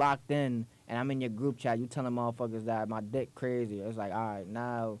chat. If we locked in and I'm in your group chat, you telling motherfuckers that my dick crazy. It's like, all right,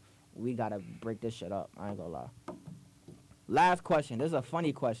 now we got to break this shit up. I ain't gonna lie. Last question. This is a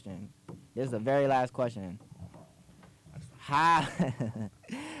funny question. This is the very last question. How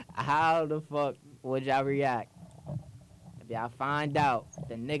the fuck would y'all react if y'all find out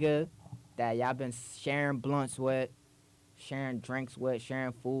the nigga that y'all been sharing blunts with, sharing drinks with,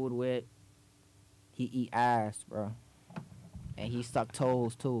 sharing food with, he eat ass, bro? And he suck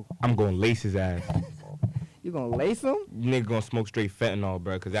toes too. I'm gonna lace his ass. You gonna lace him? Nigga gonna smoke straight fentanyl,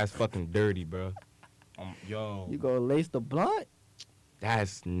 bro, cause that's fucking dirty, bro. Yo, You gonna lace the blunt?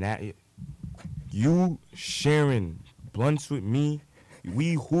 that's not. You sharing blunts with me,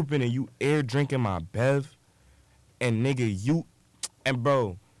 we hooping and you air drinking my bev, and nigga you, and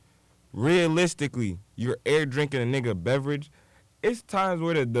bro, realistically, you're air drinking a nigga beverage. It's times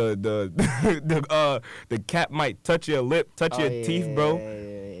where the cap might touch your lip, touch your teeth, bro.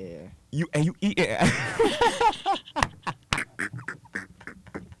 Yeah. You eat it.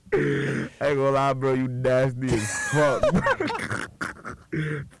 I ain't gonna lie, bro. You nasty as fuck.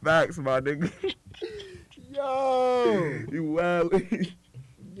 Facts, my nigga. Yo, You wild.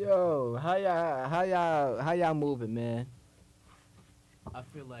 yo, how y'all moving, man? I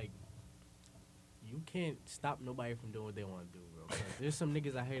feel like you can't stop nobody from doing what they want to do, bro. 'Cause there's some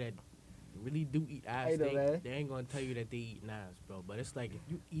niggas out here that really do eat ass. I know, man. They ain't gonna tell you that they eat ass, bro. But it's like if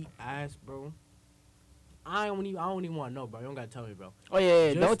you eat ass, bro, I don't even want to know, bro. You don't gotta tell me, bro. Oh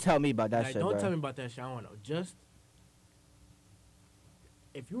yeah, Just- don't tell me about that Like, shit, don't bro. tell me about that shit. I don't want to know. Just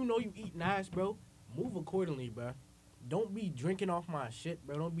if you know you eating ass, bro, move accordingly, bro. Don't be drinking off my shit,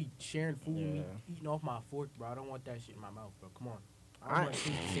 bro. Don't be sharing food with me, Yeah. eating off my fork, bro. I don't want that shit in my mouth, bro. Come on. I I- don't want to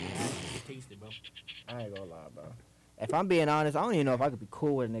taste ass to taste it, bro. I ain't gonna lie, bro. If I'm being honest, I don't even know if I could be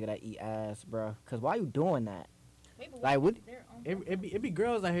cool with a nigga that eat ass, bro. Cause why you doing that? Wait, but Like, what what- if their own It be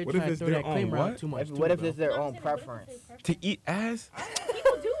girls out here What if trying to it's throw their that claim own around what? too much. What if bro. it's their No, I'm own saying, like, what if preference? it's their To eat ass? preference?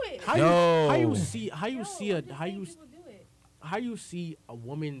 People do it. How Yo. you see No, I'm just saying people do it. how you see a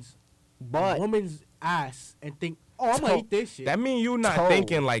woman's But ass and think, oh, I'm Toe. gonna eat this shit. That mean you not Toe.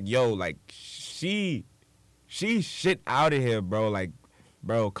 thinking like, yo, like she shit out of here, bro. Like,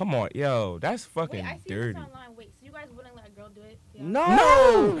 bro, come on, yo, that's fucking Wait, I see dirty. this online. Wait, so you guys wouldn't let a girl do it? Yeah.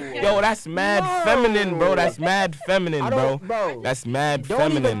 no, Yo, that's mad No. feminine, bro. That's mad feminine, I bro. don't, bro. That's mad Don't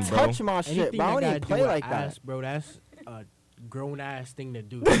feminine, even bro. touch my shit, Anything bro. I that don't gotta even do play with like ass, that. bro, that's a grown ass thing to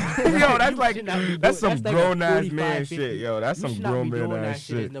do. Yo, that's You like should not be that's doing- some like a grown ass 45, man 50. shit. Yo, that's You some should not be grown man doing that ass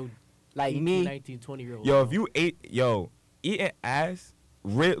shit as shit. no Like 18, me, 19, 20-year-old. Yo, if you eating ass,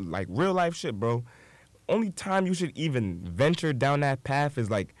 real life shit, bro. Only time you should even venture down that path is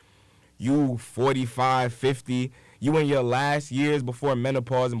like you 45, 50, you in your last years before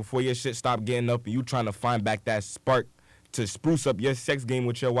menopause and before your shit stop getting up and you trying to find back that spark to spruce up your sex game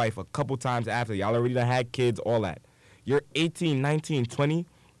with your wife a couple times after. Y'all already done had kids, all that. You're 18, 19, 20,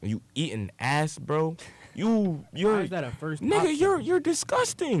 and you eating ass, bro. Why You're is that a first nigga, option? you're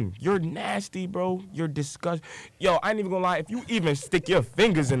disgusting. You're nasty, bro. You're disgust. Yo, I ain't even gonna lie. If you even stick your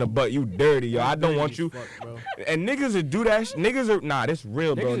fingers in the butt, you dirty, yo. I don't Dirty want as you. fuck, bro. And niggas that do that, niggas are nah. This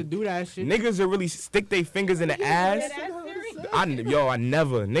real, Niggas bro. that do that shit. Niggas that really stick their fingers in the ass. I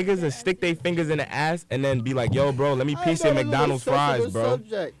never. Niggas that stick their fingers in the ass and then be like, yo, bro, let me piece your McDonald's fries, bro.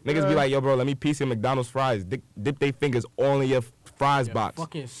 Niggas be like, yo, bro, let me piece your McDonald's fries. Dip their fingers all in your fries Yeah, box.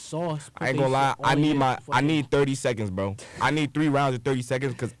 fucking sauce. put I ain't they gonna lie. shit all in your I need 30 seconds, bro. I need 3 rounds of 30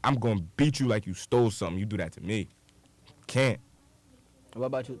 seconds because I'm gonna beat you like you stole something. You do that to me. Can't. what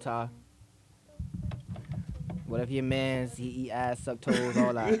about you, Ty? What if your man's he eat ass, suck toes,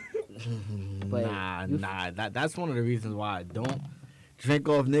 all that? But you- That's one of the reasons why I don't drink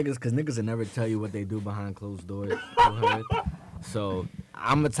off niggas, because niggas will never tell you what they do behind closed doors. You heard? So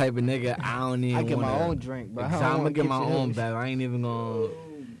I'm the type of nigga I don't even I get my wanna- own drink, bro. Exactly, I'm gonna get my own bag. I ain't even gonna.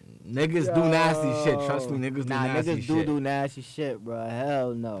 Niggas do nasty shit. Trust me, niggas do Nah, nasty niggas shit. do nasty shit, bro.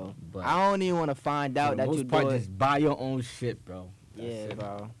 Hell no. But I don't even want to find out for the that most you part, do it. just buy your own shit, bro. That's Yeah, it.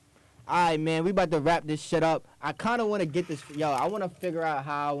 bro. All right, man. We about to wrap this shit up. I kind of want to get this. Yo, I want to figure out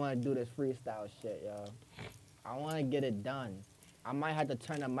how I want to do this freestyle shit, yo. I want to get it done. I might have to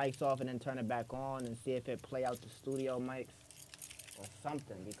turn the mics off and then turn it back on and see if it play out the studio mics or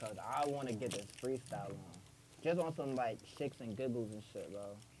something because I want to get this freestyle on. Just on some like shits and giggles and shit, bro.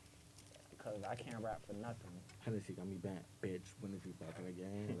 Because I can't rap for nothing. Hennessy got me banned, bitch. When is you fucking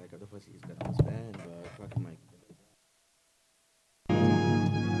again? Like, the pussy is good. I was banned, but fucking Mike.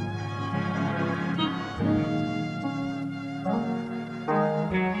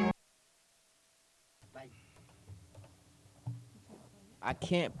 I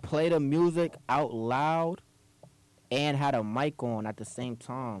can't play the music out loud and have a mic on at the same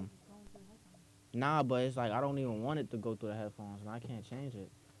time. Nah, but it's like I don't even want it to go through the headphones, and I can't change it.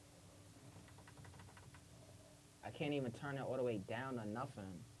 I can't even turn it all the way down or nothing.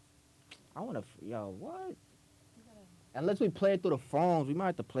 I want to, yo, what? Unless we play it through the phones, we might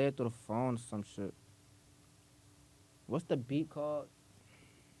have to play it through the phones or some shit. What's the beat called?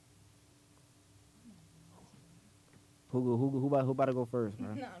 Who about to go first,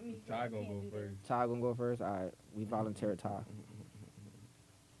 man? Not me. Ty gonna go first. Ty gonna go first. All right, we volunteer Ty.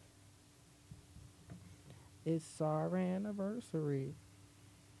 It's our anniversary.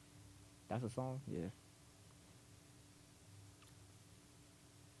 That's a song. Yeah.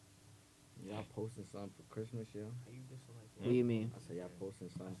 Y'all posting something for Christmas, yo? What do you mean? I said y'all posting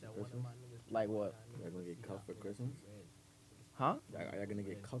something for Christmas? Like what? Y'all gonna get cuffed for Christmas? Huh? Y'all gonna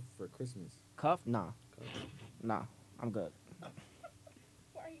get cuffed for Christmas? Cuff? Nah. Cuffed. Nah. I'm good. What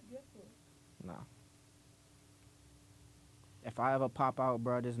are you good for? Nah. If I ever pop out,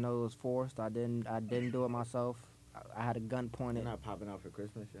 bro, just know it was forced. I didn't do it myself. I had a gun You're pointed. not popping out for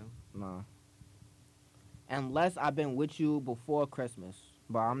Christmas, yo? Nah. Unless I've been with you before Christmas,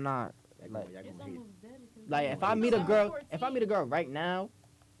 but I'm not. Like, Y'all It's gonna hate. almost dead. like if I meet a girl right now,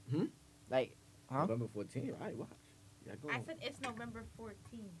 Hmm? like, huh? November 14th, right? Watch. Y'all I going. said it's November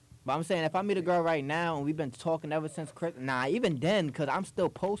 14th. But I'm saying if I meet a girl right now and we've been talking ever since Christmas, nah, even then, cause I'm still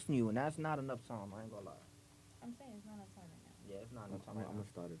posting you and that's not enough time. I ain't gonna lie. I'm saying it's not enough time right now. Yeah, it's not I'm enough time. Right gonna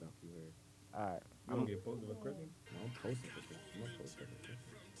start it off. You heard? now. All right. You gonna get posted for Christmas? No, I'm posting for Christmas. I'm gonna post for Christmas.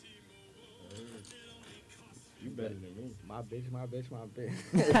 You better than me. My bitch, my bitch, my bitch.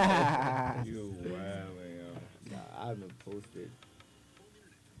 You wildin', yo. Nah, I haven't posted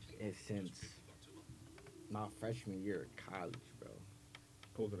it since my freshman year of college, bro.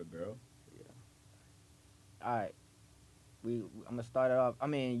 Posted a girl. All right. I'm gonna start it off. I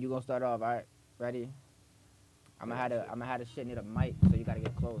mean, you gonna start it off. All right. Ready? I'm gonna have the shit near the mic, so you gotta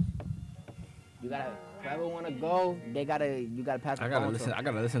get close. You gotta. Whoever wanna go, you gotta pass the I gotta phone listen. to 'em. I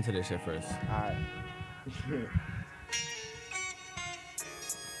gotta listen to this shit first. All right.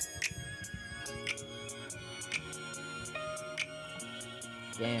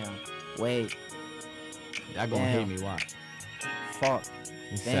 Damn. Wait. Y'all gonna Damn. hate me. Why? Fuck.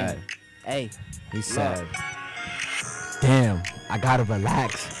 He's Damn. sad. Hey. He's Look. sad. Damn, I gotta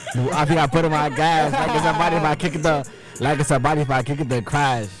relax. I think I put in my gas like it's somebody if I kick it the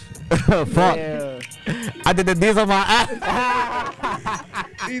crash. Fuck. Yeah. I did the deals on my ass.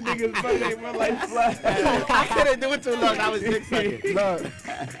 These niggas funny, they run like flies. I couldn't do it too long. I was 6 seconds. Look.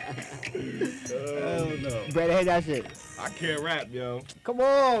 Oh no. Brady, hate that shit. I can't rap, yo. Come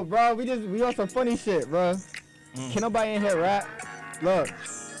on, bro. We on some funny shit, bro. Can nobody in here rap? Look.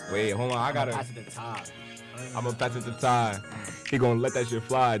 Wait, hold on. I gotta. Pass it to Todd. I'm gonna pass it to Ty. He gonna let that shit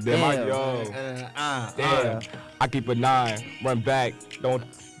fly. Damn, Damn. Damn. I keep a 9. Run back. Don't.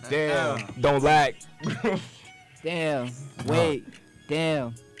 Damn. Don't lag. Damn. Wait.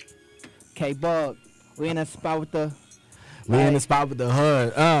 Damn. K-Bug. We in a spot with the. We in the spot with the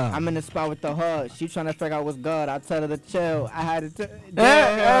hood. I'm in the spot with the hood. She trying to figure out what's good. I tell her to chill. I had to.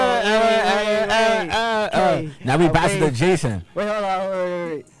 Now we back to the Jason. Wait, hold on.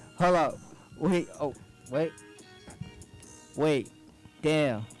 Wait. Hold up. Wait. Oh, wait. Wait.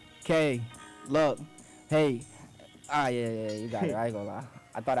 Damn. K. Look. Hey. Ah, yeah. You got it. I ain't gonna lie.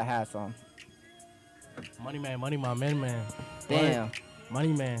 I thought I had some. Money man, man. Damn.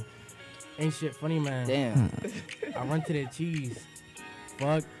 Money man. Ain't shit funny, man. Damn. I run to that cheese.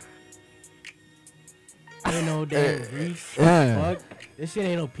 Fuck. Ain't no damn grease. Fuck. This shit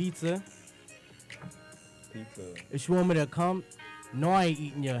ain't no pizza. Pizza. If you want me to come, no, I ain't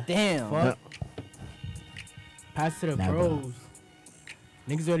eating ya. Damn. Fuck. Pass to the Nah, pros. bro.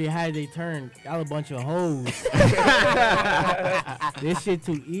 Niggas already had they turn. Y'all a bunch of hoes. This shit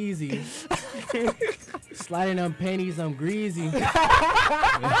too easy. Sliding them panties, I'm greasy. Fucking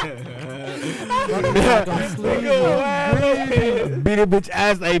like I'm sleazy. Beat a bitch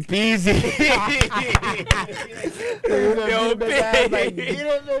ass like peasy.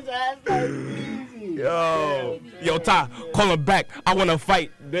 Yo, Ty, call him back. I wanna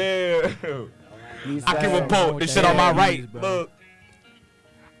fight. Damn. I keep a pole. This shit on my right. Look.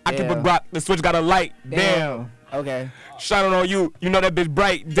 I keep a Damn. Glock. The switch got a light. Damn. Okay. Shining on you. You know that bitch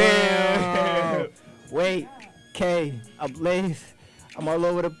bright. Damn. Wait. K. Ablaze. I'm all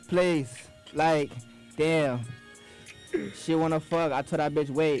over the place. Like, damn. She wanna fuck. I told that bitch,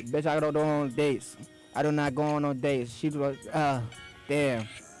 wait. Bitch, I don't go on dates. I do not go on no dates. She was, damn.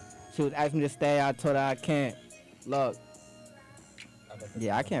 She was asking me to stay. I told her I can't. Look.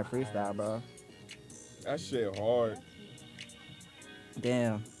 Yeah, I can't freestyle, bro. That shit hard.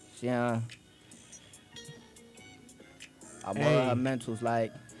 Damn. She, I'm all her mentals.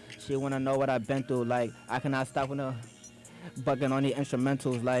 Like, she wanna know what I've been through. Like, I cannot stop when her bugging on the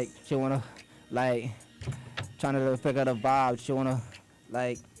instrumentals. Like, she wanna, like, trying to figure the vibe. She wanna,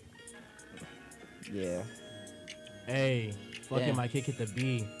 like, yeah. Hey, fucking Damn. my kick hit the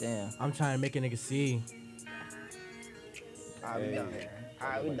B. Damn. I'm trying to make a nigga see. Alright, we done here.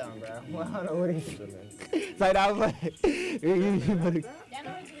 Alright, we done, bro. Well, I don't know what he Chilling. like. That was like, Yeah, I know how to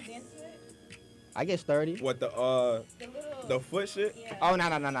dance to it. I get sturdy. What the The the foot shit? yeah. Oh no.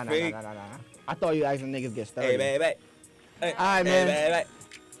 Fake. I thought you asking niggas get sturdy. Hey, baby. Hey, Alright, hey, man. baby.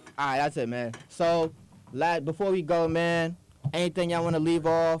 Alright, that's it, man. So, before we go, man, anything y'all want to leave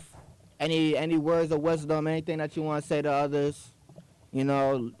off? Any words of wisdom? Anything that you want to say to others? You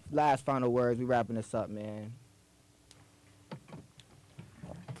know, last final words. We wrapping this up, man.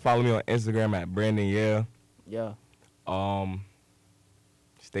 Follow me on Instagram at Brandon. Yeah. Yeah.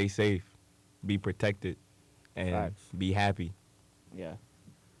 Stay safe, be protected, and Facts. be happy. Yeah.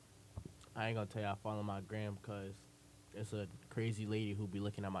 I ain't gonna tell you I follow my gram because it's a crazy lady who be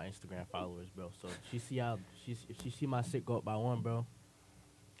looking at my Instagram followers, bro. So if she see my shit go up by one, bro,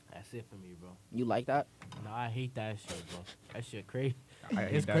 that's it for me, bro. You like that? No, I hate that shit, bro. That shit crazy. I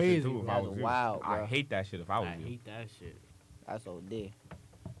hate It's that crazy, shit too. If bro. I That's was you. wild, I bro. hate that shit if I was I you. hate that shit. That's OD.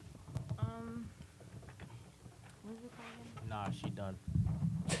 What was it called? Nah, she done.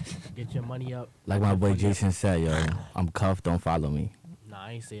 Get your money up. Like my boy Funny Jason said, yo, I'm cuffed. Don't follow me. Nah,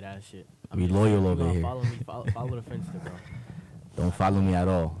 I ain't say that shit. We just loyal saying, you over gonna here. Follow me. Follow the Finster, bro. Don't follow me at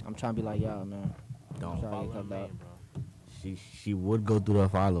all. I'm trying to be like y'all, man. Don't. Sorry, Follow cut the that. man, bro. She would go through the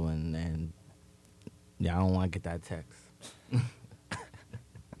following, and yeah, I don't want to get that text.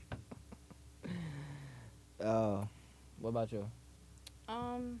 What about you?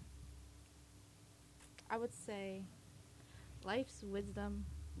 I would say life's wisdom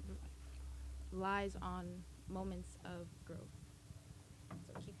lies on moments of growth.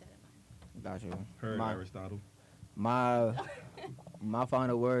 So keep that in mind. Got you. Heard My- Aristotle. My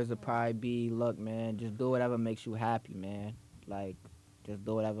final words would probably be, look, man, just do whatever makes you happy, man. Like, just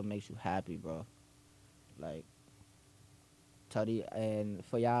do whatever makes you happy, bro. Like, and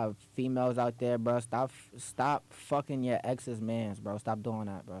for y'all females out there, bro, stop fucking your ex's mans, bro. Stop doing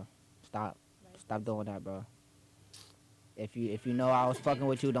that, bro. Stop doing that, bro. If you know I was fucking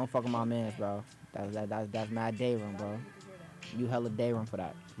with you, don't fuck with my mans, bro. That's mad day room, bro. You hella day room for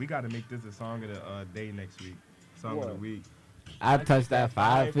that. We got to make this a song of the day next week. Song of the week. I touched that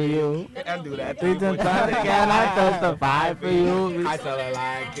 5 for you. I do that. 3 times again, I touched the 5 for you. I tell her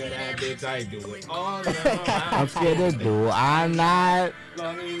like, kill that bitch, I do it all the I'm scared to do. I'm not.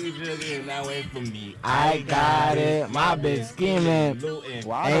 Long as you just get that way from me. I got it. My bitch scheming.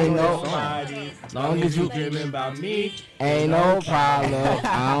 Wow, Ain't no. Nobody. Long as you dreaming about me. ain't no problem.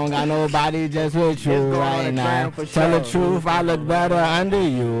 I don't got nobody just with you go on right the now. gram for Tell the sure. truth, I look better under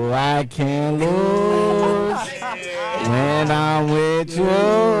you. I can't lose when I'm with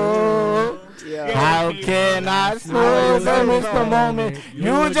you. How can I snooze and miss the moment?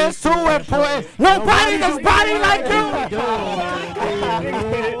 You just too important. Nobody does body like you.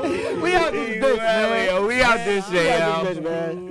 We out this bitch, man. We out this shit, yo. man.